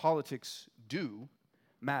 Politics do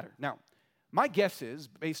matter. Now, my guess is,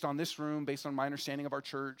 based on this room, based on my understanding of our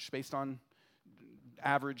church, based on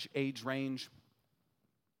average age range,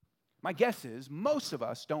 my guess is most of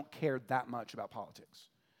us don't care that much about politics.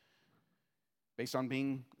 Based on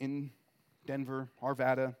being in Denver,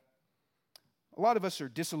 Arvada, a lot of us are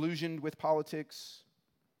disillusioned with politics,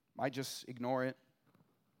 might just ignore it,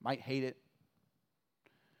 might hate it.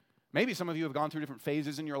 Maybe some of you have gone through different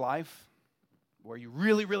phases in your life where you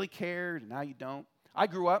really, really cared, and now you don't. I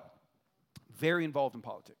grew up very involved in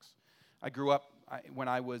politics. I grew up, when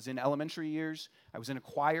I was in elementary years, I was in a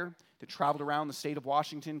choir that traveled around the state of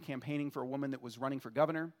Washington campaigning for a woman that was running for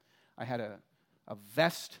governor. I had a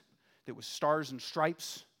vest that was stars and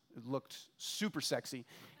stripes. It looked super sexy.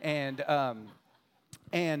 And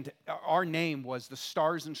our name was the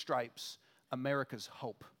Stars and Stripes, America's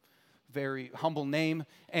Hope. Very humble name.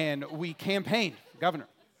 And we campaigned governor.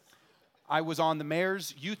 I was on the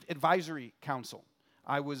mayor's youth advisory council.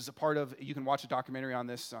 I was a part of, you can watch a documentary on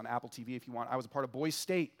this on Apple TV if you want. I was a part of Boys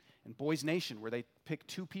State and Boys Nation, where they pick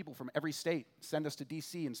 2 people from every state, send us to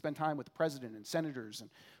D.C. and spend time with the president and senators and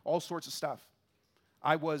all sorts of stuff.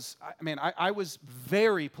 I was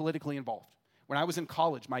very politically involved. When I was in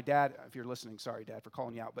college, my dad, if you're listening, sorry, Dad, for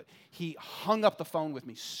calling you out, but he hung up the phone with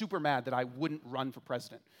me, super mad that I wouldn't run for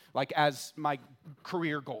president, like as my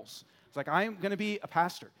career goals. It's like, I'm going to be a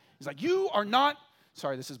pastor. He's like, you are not,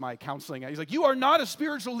 sorry, this is my counseling. He's like, you are not a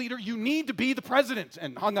spiritual leader. You need to be the president,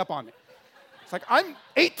 and hung up on me. It's like, I'm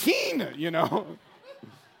 18, you know.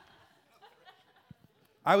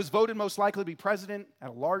 I was voted most likely to be president at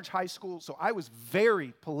a large high school, so I was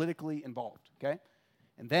very politically involved, okay?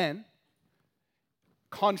 And then,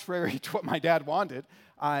 contrary to what my dad wanted,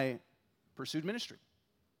 I pursued ministry.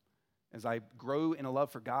 As I grew in a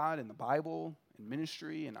love for God and the Bible and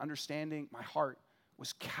ministry and understanding, my heart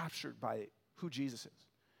was captured by who Jesus is,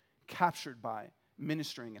 captured by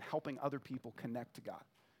ministering and helping other people connect to God.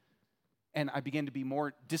 And I began to be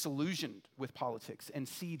more disillusioned with politics and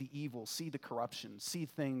see the evil, see the corruption, see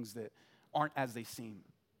things that aren't as they seem,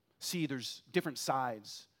 see there's different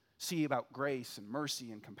sides, see about grace and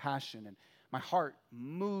mercy and compassion. And my heart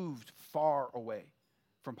moved far away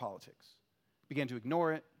from politics. Began to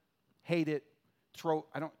ignore it, hate it,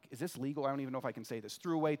 is this legal? I don't even know if I can say this.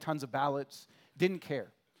 Threw away tons of ballots, didn't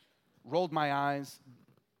care, rolled my eyes,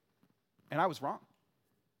 and I was wrong.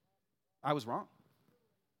 I was wrong.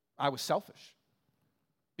 I was selfish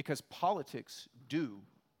because politics do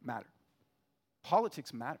matter.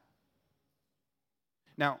 Politics matter.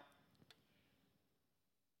 Now,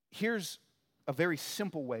 here's a very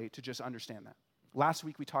simple way to just understand that. Last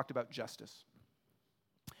week we talked about justice.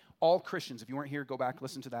 All Christians, if you weren't here, go back,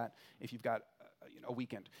 listen to that if you've got a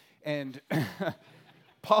weekend. And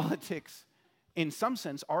politics, in some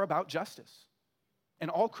sense, are about justice.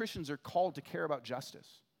 And all Christians are called to care about justice.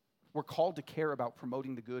 We're called to care about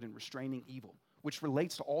promoting the good and restraining evil, which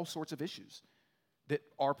relates to all sorts of issues that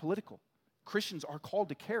are political. Christians are called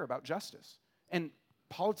to care about justice. And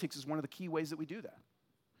politics is one of the key ways that we do that.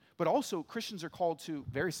 But also, Christians are called to,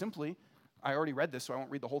 very simply, I already read this, so I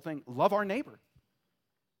won't read the whole thing, love our neighbor.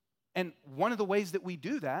 And one of the ways that we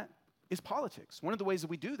do that is politics. One of the ways that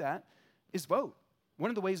we do that is vote. One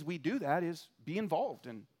of the ways we do that is be involved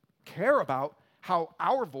and care about how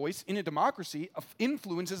our voice in a democracy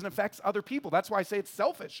influences and affects other people. That's why I say it's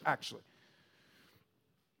selfish, actually.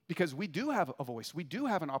 Because we do have a voice. We do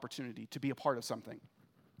have an opportunity to be a part of something.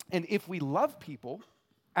 And if we love people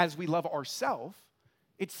as we love ourselves,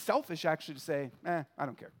 it's selfish actually to say, I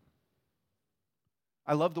don't care.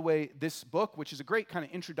 I love the way this book, which is a great kind of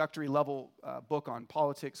introductory level book on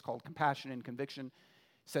politics called Compassion and Conviction,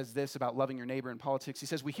 says this about loving your neighbor in politics. He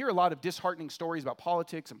says, we hear a lot of disheartening stories about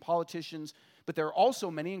politics and politicians, but there are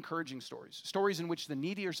also many encouraging stories in which the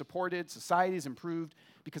needy are supported, society is improved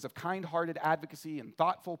because of kind-hearted advocacy and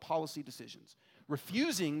thoughtful policy decisions.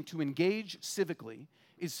 Refusing to engage civically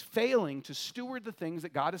is failing to steward the things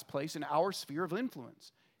that God has placed in our sphere of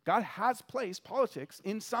influence. God has placed politics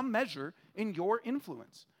in some measure in your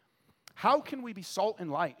influence. How can we be salt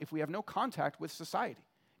and light if we have no contact with society,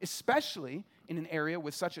 especially in an area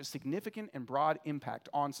with such a significant and broad impact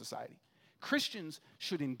on society? Christians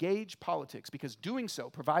should engage politics because doing so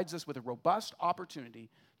provides us with a robust opportunity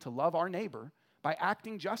to love our neighbor by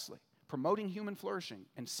acting justly, promoting human flourishing,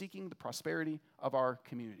 and seeking the prosperity of our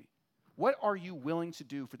community. What are you willing to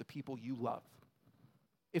do for the people you love?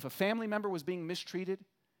 If a family member was being mistreated,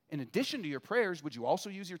 in addition to your prayers, would you also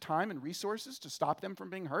use your time and resources to stop them from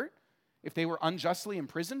being hurt? If they were unjustly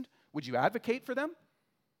imprisoned, would you advocate for them?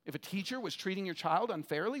 If a teacher was treating your child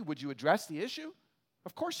unfairly, would you address the issue?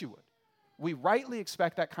 Of course you would. We rightly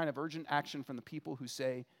expect that kind of urgent action from the people who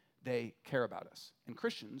say they care about us. And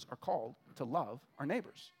Christians are called to love our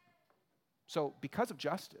neighbors. So because of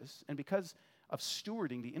justice and because of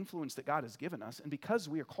stewarding the influence that God has given us, and because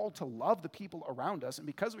we are called to love the people around us, and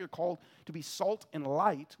because we are called to be salt and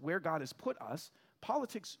light where God has put us,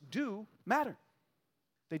 politics do matter.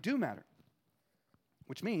 They do matter.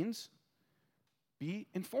 Which means be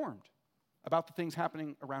informed about the things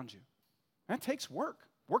happening around you. And that takes work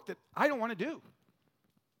that I don't want to do.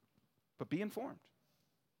 But be informed.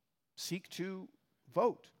 Seek to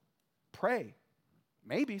vote. Pray.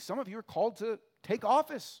 Maybe some of you are called to take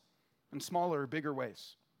office in smaller or bigger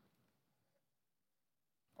ways.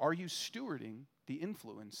 Are you stewarding the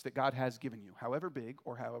influence that God has given you, however big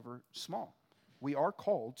or however small? We are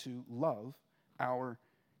called to love our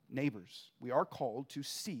neighbors. We are called to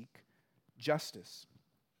seek justice.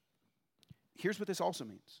 Here's what this also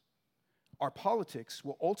means. Our politics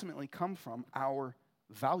will ultimately come from our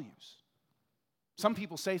values. Some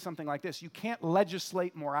people say something like this: you can't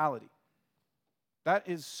legislate morality. That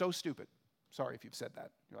is so stupid. Sorry if you've said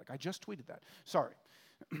that. You're like, I just tweeted that. Sorry.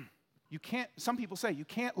 Some people say you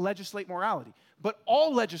can't legislate morality, but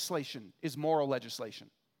all legislation is moral legislation.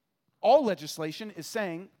 All legislation is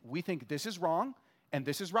saying we think this is wrong and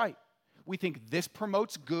this is right. We think this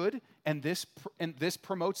promotes good and this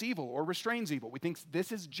promotes evil or restrains evil. We think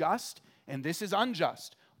this is just and this is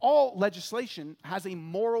unjust. All legislation has a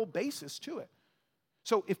moral basis to it.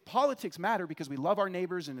 So if politics matter because we love our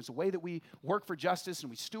neighbors and it's a way that we work for justice and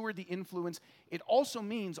we steward the influence, it also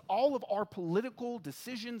means all of our political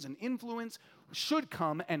decisions and influence should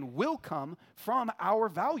come and will come from our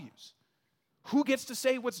values. Who gets to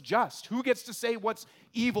say what's just? Who gets to say what's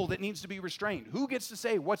evil that needs to be restrained? Who gets to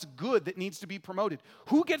say what's good that needs to be promoted?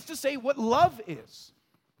 Who gets to say what love is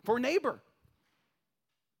for neighbor?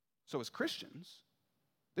 So as Christians,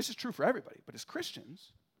 this is true for everybody, but as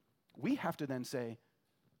Christians, we have to then say,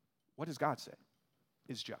 what does God say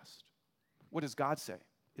is just? What does God say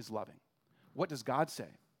is loving? What does God say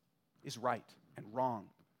is right and wrong?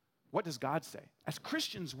 What does God say? As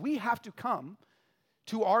Christians, we have to come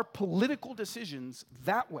to our political decisions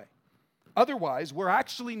that way. Otherwise, we're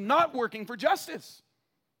actually not working for justice.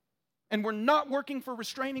 And we're not working for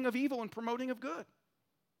restraining of evil and promoting of good.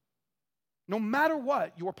 No matter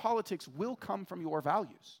what, your politics will come from your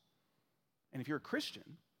values. And if you're a Christian,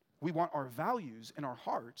 we want our values and our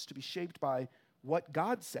hearts to be shaped by what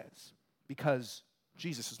God says, because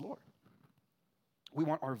Jesus is Lord. We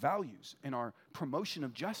want our values and our promotion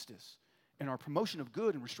of justice and our promotion of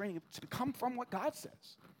good and restraining it to come from what God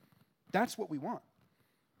says. That's what we want.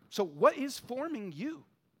 So what is forming you?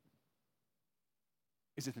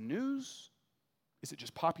 Is it the news? Is it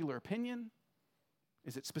just popular opinion?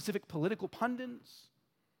 Is it specific political pundits?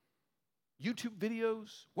 YouTube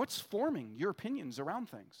videos? What's forming your opinions around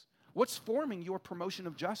things? What's forming your promotion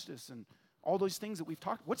of justice and all those things that we've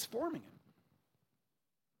talked? What's forming it?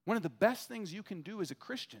 One of the best things you can do as a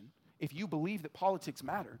Christian, if you believe that politics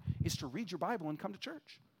matter, is to read your Bible and come to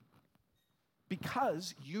church.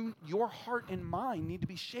 Because your heart and mind need to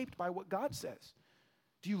be shaped by what God says.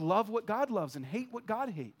 Do you love what God loves and hate what God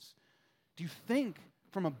hates? Do you think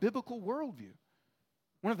from a biblical worldview?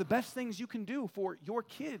 One of the best things you can do for your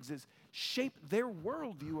kids is shape their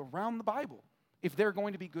worldview around the Bible if they're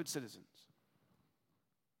going to be good citizens.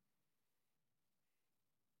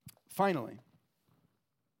 Finally,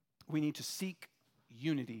 we need to seek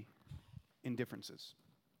unity in differences.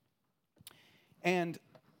 And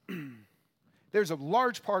there's a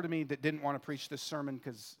large part of me that didn't want to preach this sermon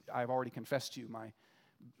because I've already confessed to you my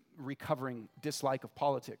recovering dislike of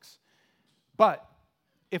politics. But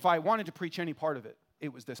if I wanted to preach any part of it,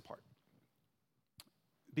 it was this part.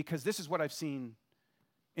 Because this is what I've seen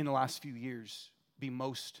in the last few years be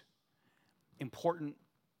most important,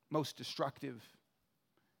 most destructive,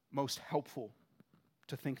 most helpful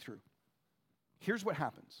to think through. Here's what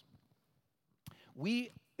happens.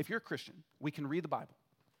 If you're a Christian, we can read the Bible.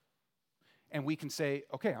 And we can say,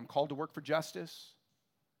 okay, I'm called to work for justice.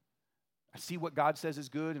 I see what God says is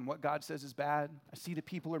good and what God says is bad. I see that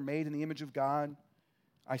people are made in the image of God.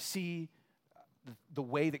 I see the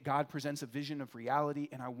way that God presents a vision of reality,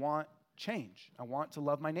 and I want change. I want to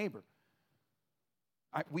love my neighbor.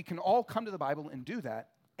 We can all come to the Bible and do that,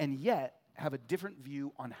 and yet have a different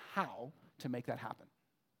view on how to make that happen,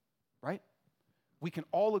 right? We can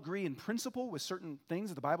all agree in principle with certain things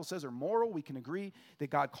that the Bible says are moral. We can agree that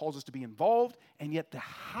God calls us to be involved, and yet the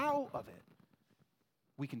how of it,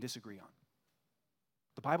 we can disagree on.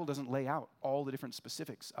 The Bible doesn't lay out all the different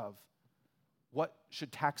specifics of what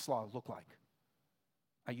should tax law look like.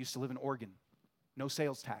 I used to live in Oregon, no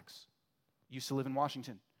sales tax. Used to live in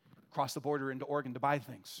Washington, cross the border into Oregon to buy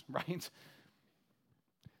things, right?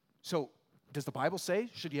 So does the Bible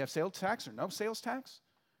say, should you have sales tax or no sales tax?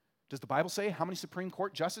 Does the Bible say how many Supreme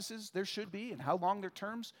Court justices there should be and how long their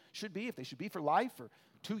terms should be, if they should be for life or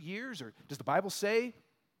 2 years? Or does the Bible say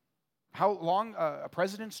how long a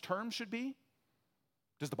president's term should be?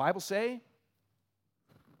 Does the Bible say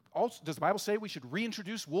we should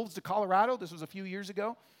reintroduce wolves to Colorado? This was a few years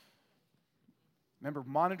ago. Remember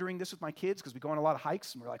monitoring this with my kids because we go on a lot of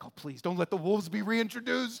hikes and we're like, oh, please don't let the wolves be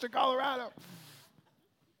reintroduced to Colorado.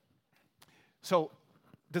 So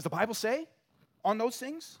does the Bible say on those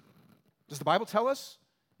things? Does the Bible tell us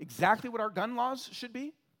exactly what our gun laws should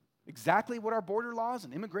be? Exactly what our border laws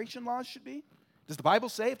and immigration laws should be? Does the Bible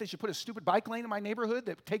say if they should put a stupid bike lane in my neighborhood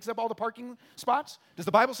that takes up all the parking spots? Does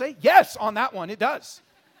the Bible say? Yes, on that one, it does.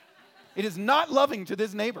 It is not loving to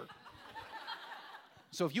this neighbor.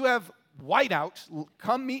 So if you have whiteout,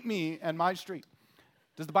 come meet me on my street.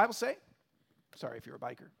 Does the Bible say? Sorry if you're a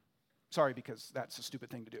biker. Sorry, because that's a stupid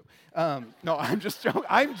thing to do. No, I'm just joking.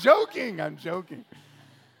 I'm joking.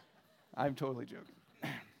 I'm totally joking.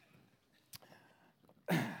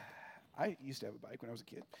 I used to have a bike when I was a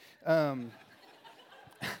kid.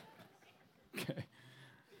 Okay.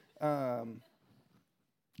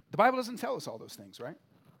 The Bible doesn't tell us all those things, right?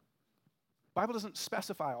 The Bible doesn't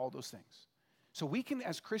specify all those things. So we can,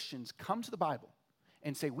 as Christians, come to the Bible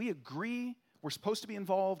and say, we agree we're supposed to be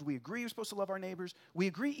involved. We agree we're supposed to love our neighbors. We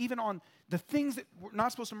agree even on the things that we're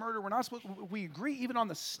not supposed to murder. We agree even on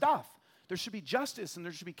the stuff. There should be justice and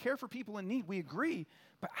there should be care for people in need. We agree.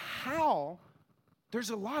 But how? There's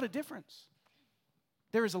a lot of difference.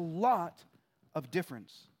 There is a lot of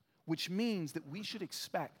difference, which means that we should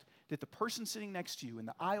expect that the person sitting next to you, in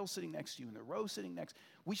the aisle sitting next to you, in the row sitting next,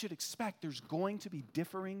 we should expect there's going to be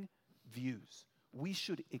differing views. We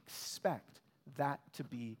should expect that to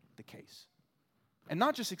be the case. And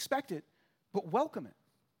not just expect it, but welcome it.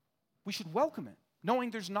 We should welcome it, knowing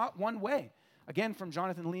there's not one way. Again, from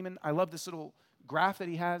Jonathan Lehman, I love this little graph that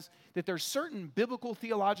he has, that there's certain biblical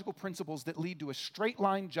theological principles that lead to a straight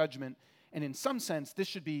line judgment, and in some sense, this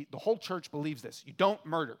should be, the whole church believes this. You don't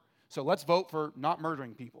murder. So let's vote for not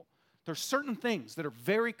murdering people. There's certain things that are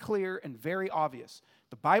very clear and very obvious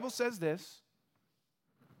The Bible says this.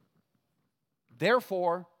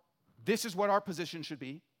 Therefore, this is what our position should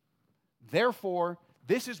be. Therefore,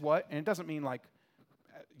 this is what, and it doesn't mean like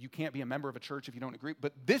you can't be a member of a church if you don't agree,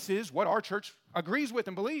 but this is what our church agrees with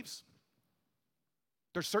and believes.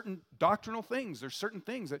 There's certain doctrinal things. There's certain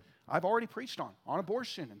things that I've already preached on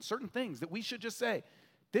abortion and certain things that we should just say,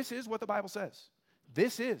 this is what the Bible says.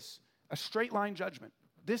 This is a straight line judgment.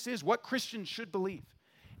 This is what Christians should believe.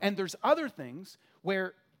 And there's other things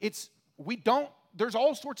where there's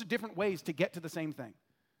all sorts of different ways to get to the same thing.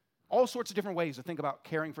 All sorts of different ways to think about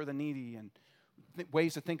caring for the needy and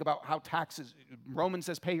ways to think about how taxes, Romans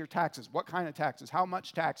says pay your taxes. What kind of taxes? How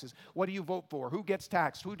much taxes? What do you vote for? Who gets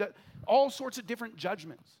taxed? Who does? All sorts of different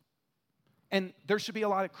judgments. And there should be a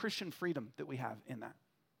lot of Christian freedom that we have in that.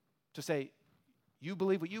 To say, you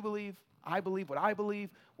believe what you believe, I believe what I believe,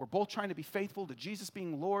 we're both trying to be faithful to Jesus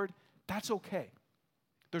being Lord, that's okay.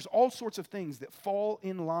 There's all sorts of things that fall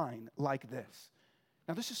in line like this.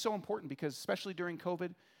 Now this is so important because especially during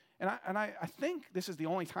COVID, and I think this is the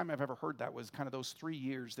only time I've ever heard that was kind of those 3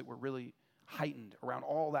 years that were really heightened around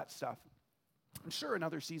all that stuff. I'm sure in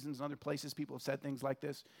other seasons and other places people have said things like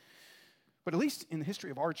this. But at least in the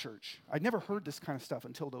history of our church, I'd never heard this kind of stuff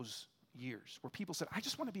until those years where people said, I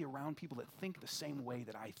just want to be around people that think the same way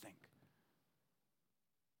that I think.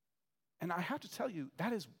 And I have to tell you,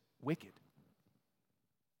 that is wicked.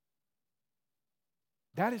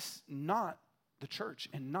 That is not the church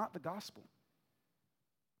and not the gospel.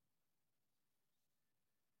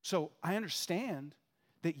 So I understand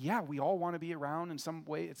that, yeah, we all want to be around in some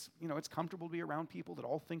way. It's comfortable to be around people that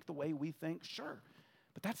all think the way we think, sure.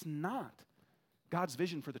 But that's not God's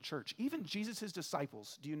vision for the church. Even Jesus'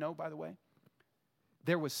 disciples, do you know, by the way?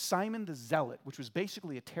 There was Simon the Zealot, which was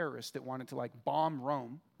basically a terrorist that wanted to bomb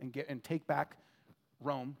Rome and take back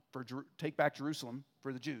Jerusalem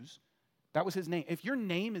for the Jews. That was his name. If your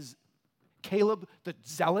name is Caleb the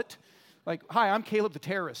Zealot, hi, I'm Caleb the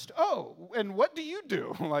terrorist. Oh, and what do you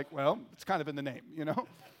do? Well, it's kind of in the name,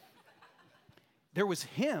 There was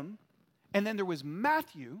him, and then there was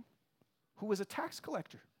Matthew, who was a tax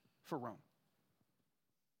collector for Rome.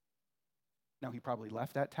 Now, he probably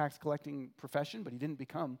left that tax collecting profession, but he didn't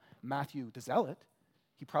become Matthew the Zealot.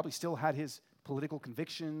 He probably still had his political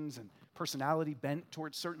convictions and personality bent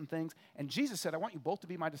towards certain things. And Jesus said, I want you both to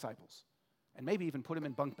be my disciples. And maybe even put him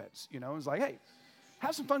in bunk beds, It was like, hey,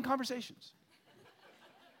 have some fun conversations.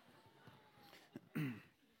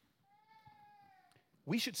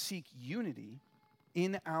 We should seek unity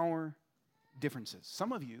in our differences.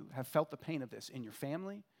 Some of you have felt the pain of this in your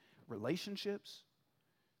family, relationships,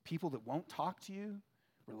 people that won't talk to you,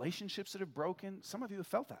 relationships that have broken. Some of you have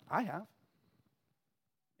felt that. I have.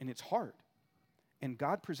 And it's hard. And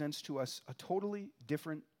God presents to us a totally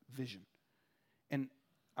different vision. And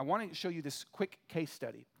I want to show you this quick case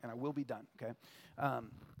study, and I will be done, okay?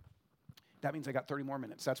 That means I got 30 more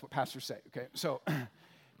minutes. That's what pastors say, okay? So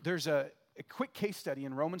there's a quick case study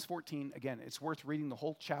in Romans 14. Again, it's worth reading the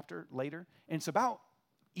whole chapter later. And it's about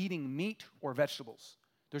eating meat or vegetables.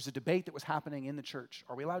 There's a debate that was happening in the church.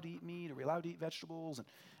 Are we allowed to eat meat? Are we allowed to eat vegetables? And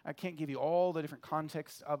I can't give you all the different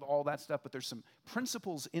context of all that stuff, but there's some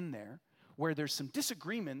principles in there where there's some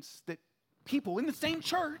disagreements that people in the same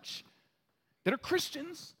church that are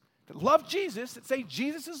Christians, that love Jesus, that say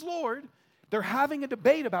Jesus is Lord, they're having a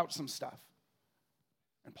debate about some stuff.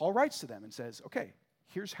 And Paul writes to them and says, okay,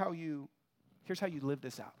 here's how you live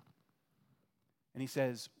this out. And he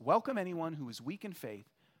says, welcome anyone who is weak in faith,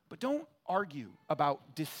 but don't argue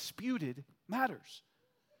about disputed matters.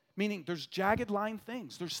 Meaning there's jagged line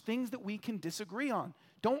things. There's things that we can disagree on.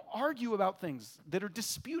 Don't argue about things that are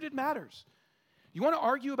disputed matters. You want to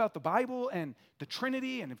argue about the Bible and the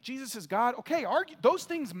Trinity and if Jesus is God? Okay, argue. Those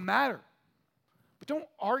things matter. But don't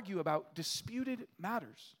argue about disputed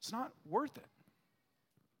matters. It's not worth it.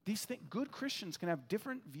 Good Christians can have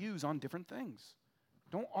different views on different things.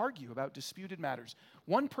 Don't argue about disputed matters.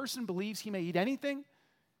 One person believes he may eat anything,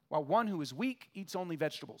 while one who is weak eats only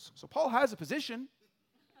vegetables. So Paul has a position.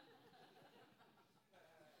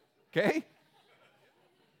 Okay?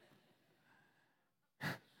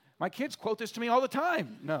 My kids quote this to me all the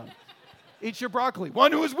time. No. Eat your broccoli.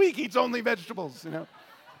 One who is weak eats only vegetables,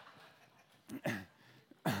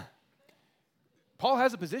 Paul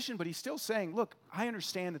has a position, but he's still saying, look, I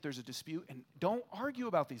understand that there's a dispute, and don't argue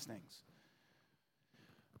about these things.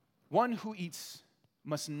 One who eats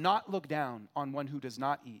must not look down on one who does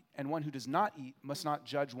not eat, and one who does not eat must not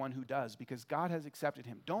judge one who does, because God has accepted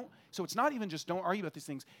him. So it's not even just don't argue about these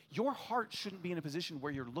things. Your heart shouldn't be in a position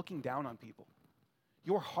where you're looking down on people.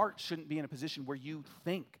 Your heart shouldn't be in a position where you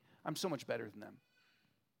think, I'm so much better than them.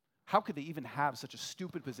 How could they even have such a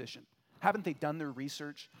stupid position? Haven't they done their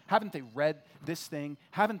research? Haven't they read this thing?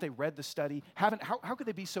 Haven't they read the study? How could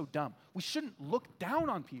they be so dumb? We shouldn't look down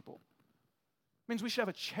on people. It means we should have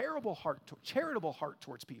a charitable heart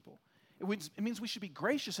towards people. It means we should be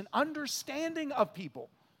gracious and understanding of people.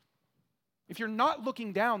 If you're not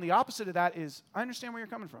looking down, the opposite of that is, I understand where you're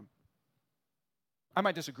coming from. I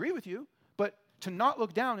might disagree with you, but to not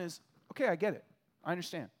look down is, okay, I get it. I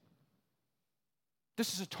understand.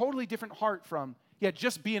 This is a totally different heart from,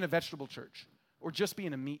 just be in a vegetable church or just be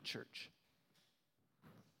in a meat church.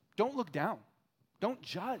 Don't look down. Don't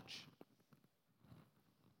judge.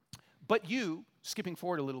 But you, skipping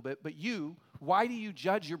forward a little bit, why do you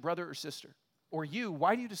judge your brother or sister? Or you,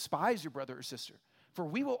 why do you despise your brother or sister? For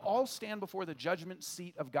we will all stand before the judgment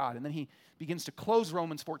seat of God. And then he begins to close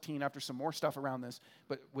Romans 14 after some more stuff around this.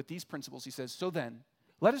 But with these principles, he says, so then,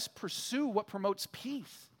 let us pursue what promotes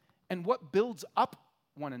peace and what builds up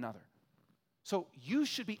one another. So you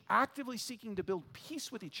should be actively seeking to build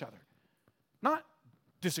peace with each other. Not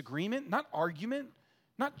disagreement, not argument,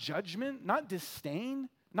 not judgment, not disdain,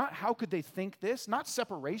 not how could they think this, not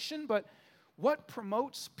separation, but what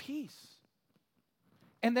promotes peace.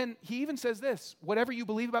 And then he even says this, whatever you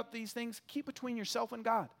believe about these things, keep between yourself and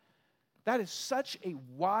God. That is such a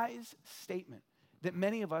wise statement that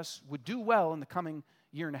many of us would do well in the coming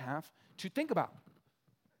year and a half to think about.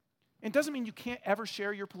 It doesn't mean you can't ever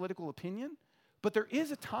share your political opinion, but there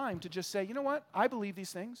is a time to just say, you know what, I believe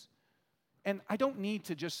these things, and I don't need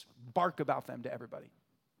to just bark about them to everybody.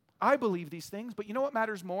 I believe these things, but you know what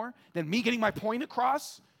matters more than me getting my point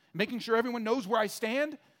across, making sure everyone knows where I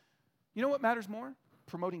stand? You know what matters more?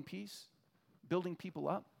 Promoting peace, building people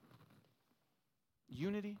up,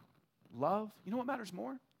 unity, love. You know what matters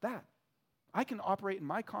more? That. I can operate in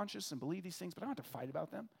my conscience and believe these things, but I don't have to fight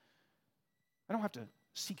about them. I don't have to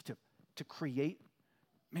seek to create.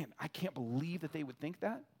 Man, I can't believe that they would think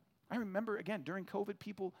that. I remember, again, during COVID,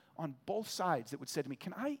 people on both sides that would say to me,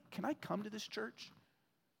 can I come to this church?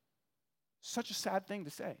 Such a sad thing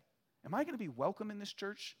to say. Am I going to be welcome in this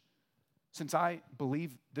church since I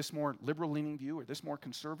believe this more liberal-leaning view or this more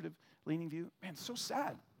conservative-leaning view? Man, so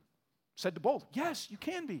sad. Said to both, yes, you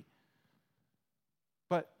can be.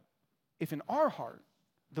 But if in our heart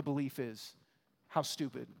the belief is, how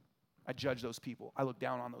stupid, I judge those people, I look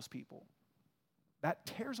down on those people, that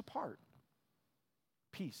tears apart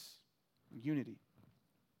peace, unity,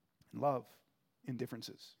 and love in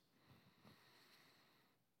differences.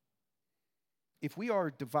 If we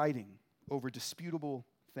are dividing over disputable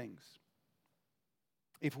things,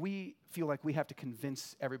 if we feel like we have to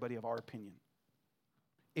convince everybody of our opinion,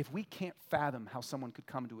 if we can't fathom how someone could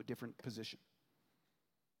come to a different position,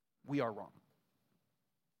 we are wrong.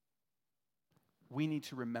 We need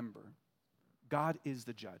to remember God is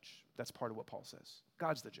the judge. That's part of what Paul says.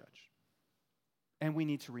 God's the judge. And we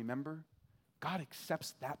need to remember God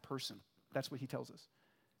accepts that person. That's what he tells us.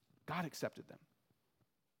 God accepted them.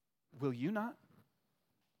 Will you not?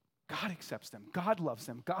 God accepts them. God loves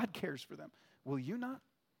them. God cares for them. Will you not?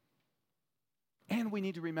 And we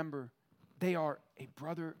need to remember they are a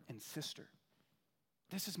brother and sister.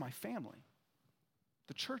 This is my family.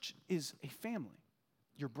 The church is a family.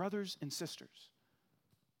 Your brothers and sisters.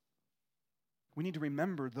 We need to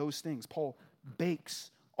remember those things. Paul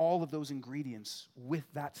bakes all of those ingredients with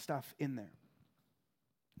that stuff in there,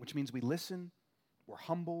 which means we listen, we're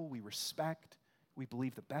humble, we respect, we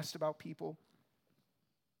believe the best about people.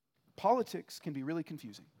 Politics can be really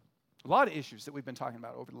confusing. A lot of issues that we've been talking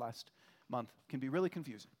about over the last month can be really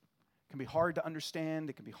confusing. It can be hard to understand,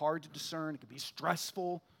 it can be hard to discern, it can be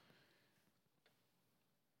stressful.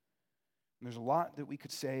 And there's a lot that we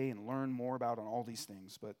could say and learn more about on all these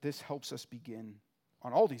things, but this helps us begin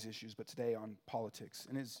on all these issues, but today on politics.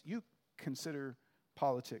 And as you consider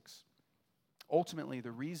politics, ultimately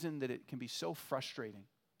the reason that it can be so frustrating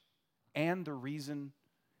and the reason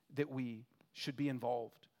that we should be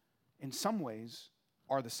involved in some ways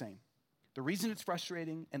are the same. The reason it's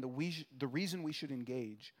frustrating and the reason we should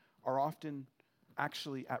engage are often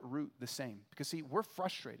actually at root the same. Because see, we're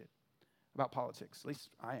frustrated about politics, at least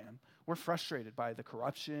I am. We're frustrated by the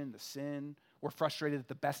corruption, the sin. We're frustrated that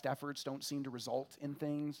the best efforts don't seem to result in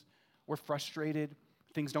things. We're frustrated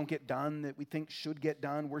things don't get done that we think should get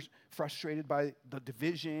done. We're frustrated by the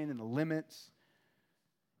division and the limits.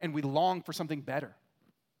 And we long for something better.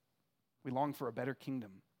 We long for a better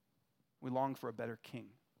kingdom. We long for a better king.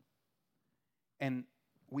 And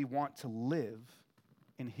we want to live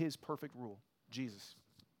in his perfect rule, Jesus.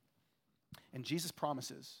 And Jesus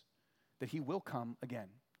promises that he will come again.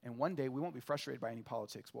 And one day we won't be frustrated by any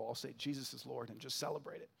politics. We'll all say Jesus is Lord and just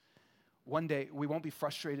celebrate it. One day, we won't be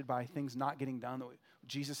frustrated by things not getting done.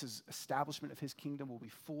 Jesus' establishment of his kingdom will be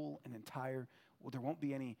full and entire. Well, there won't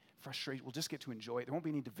be any frustration. We'll just get to enjoy it. There won't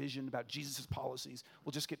be any division about Jesus' policies.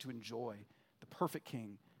 We'll just get to enjoy the perfect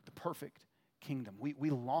king, the perfect kingdom. We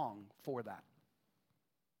long for that,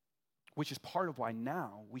 which is part of why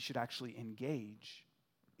now we should actually engage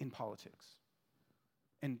in politics.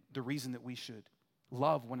 And the reason that we should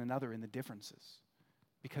love one another in the differences,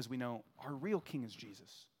 because we know our real king is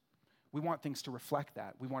Jesus. We want things to reflect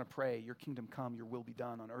that. We want to pray, your kingdom come, your will be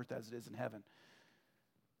done on earth as it is in heaven.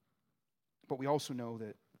 But we also know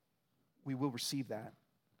that we will receive that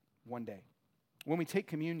one day. When we take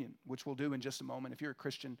communion, which we'll do in just a moment, if you're a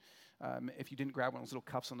Christian, if you didn't grab one of those little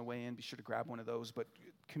cups on the way in, be sure to grab one of those. But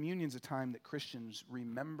communion's a time that Christians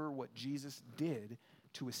remember what Jesus did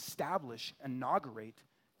to establish, inaugurate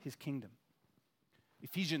his kingdom.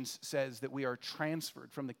 Ephesians says that we are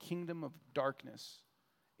transferred from the kingdom of darkness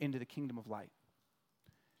into the kingdom of light.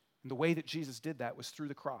 And the way that Jesus did that was through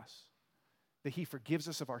the cross. That he forgives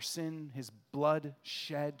us of our sin, his blood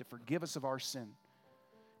shed to forgive us of our sin,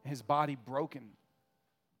 his body broken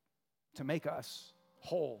to make us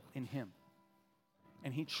whole in him.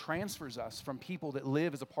 And he transfers us from people that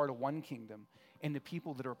live as a part of one kingdom into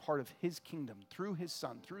people that are a part of his kingdom through his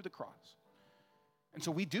son, through the cross. And so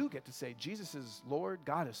we do get to say, Jesus is Lord,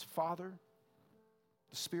 God is Father,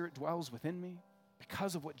 the Spirit dwells within me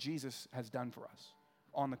because of what Jesus has done for us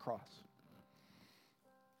on the cross.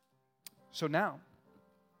 So now,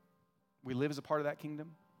 we live as a part of that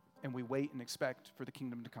kingdom, and we wait and expect for the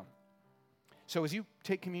kingdom to come. So as you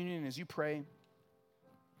take communion and as you pray,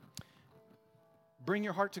 bring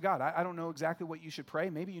your heart to God. I don't know exactly what you should pray.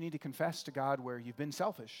 Maybe you need to confess to God where you've been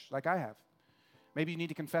selfish, like I have. Maybe you need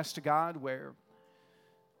to confess to God where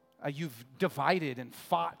you've divided and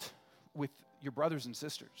fought with your brothers and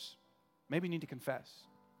sisters. Maybe you need to confess.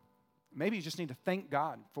 Maybe you just need to thank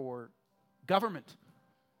God for government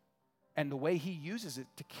and the way he uses it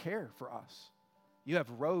to care for us. You have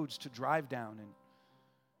roads to drive down, and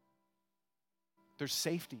there's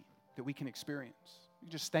safety that we can experience. You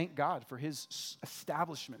just thank God for his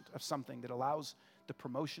establishment of something that allows the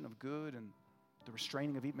promotion of good and the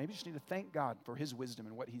restraining of evil. Maybe you just need to thank God for his wisdom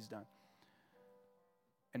and what he's done.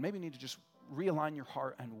 And maybe you need to just realign your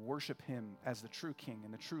heart and worship him as the true king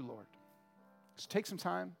and the true Lord. So take some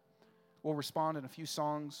time. We'll respond in a few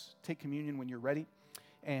songs. Take communion when you're ready.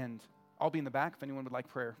 And I'll be in the back if anyone would like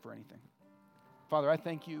prayer for anything. Father, I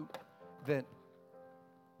thank you that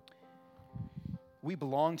we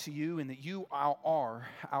belong to you and that you are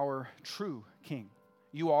our true king.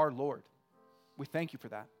 You are Lord. We thank you for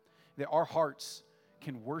that. That our hearts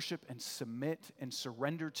can worship and submit and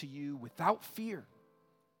surrender to you without fear.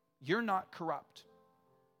 You're not corrupt.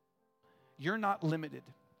 You're not limited.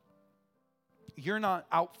 You're not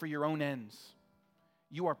out for your own ends.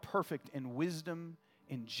 You are perfect in wisdom,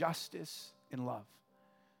 in justice, in love,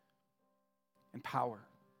 in power.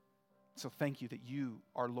 So thank you that you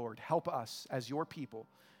are Lord. Help us as your people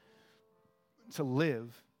to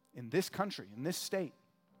live in this country, in this state,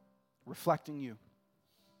 reflecting you.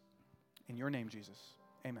 In your name, Jesus.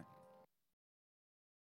 Amen.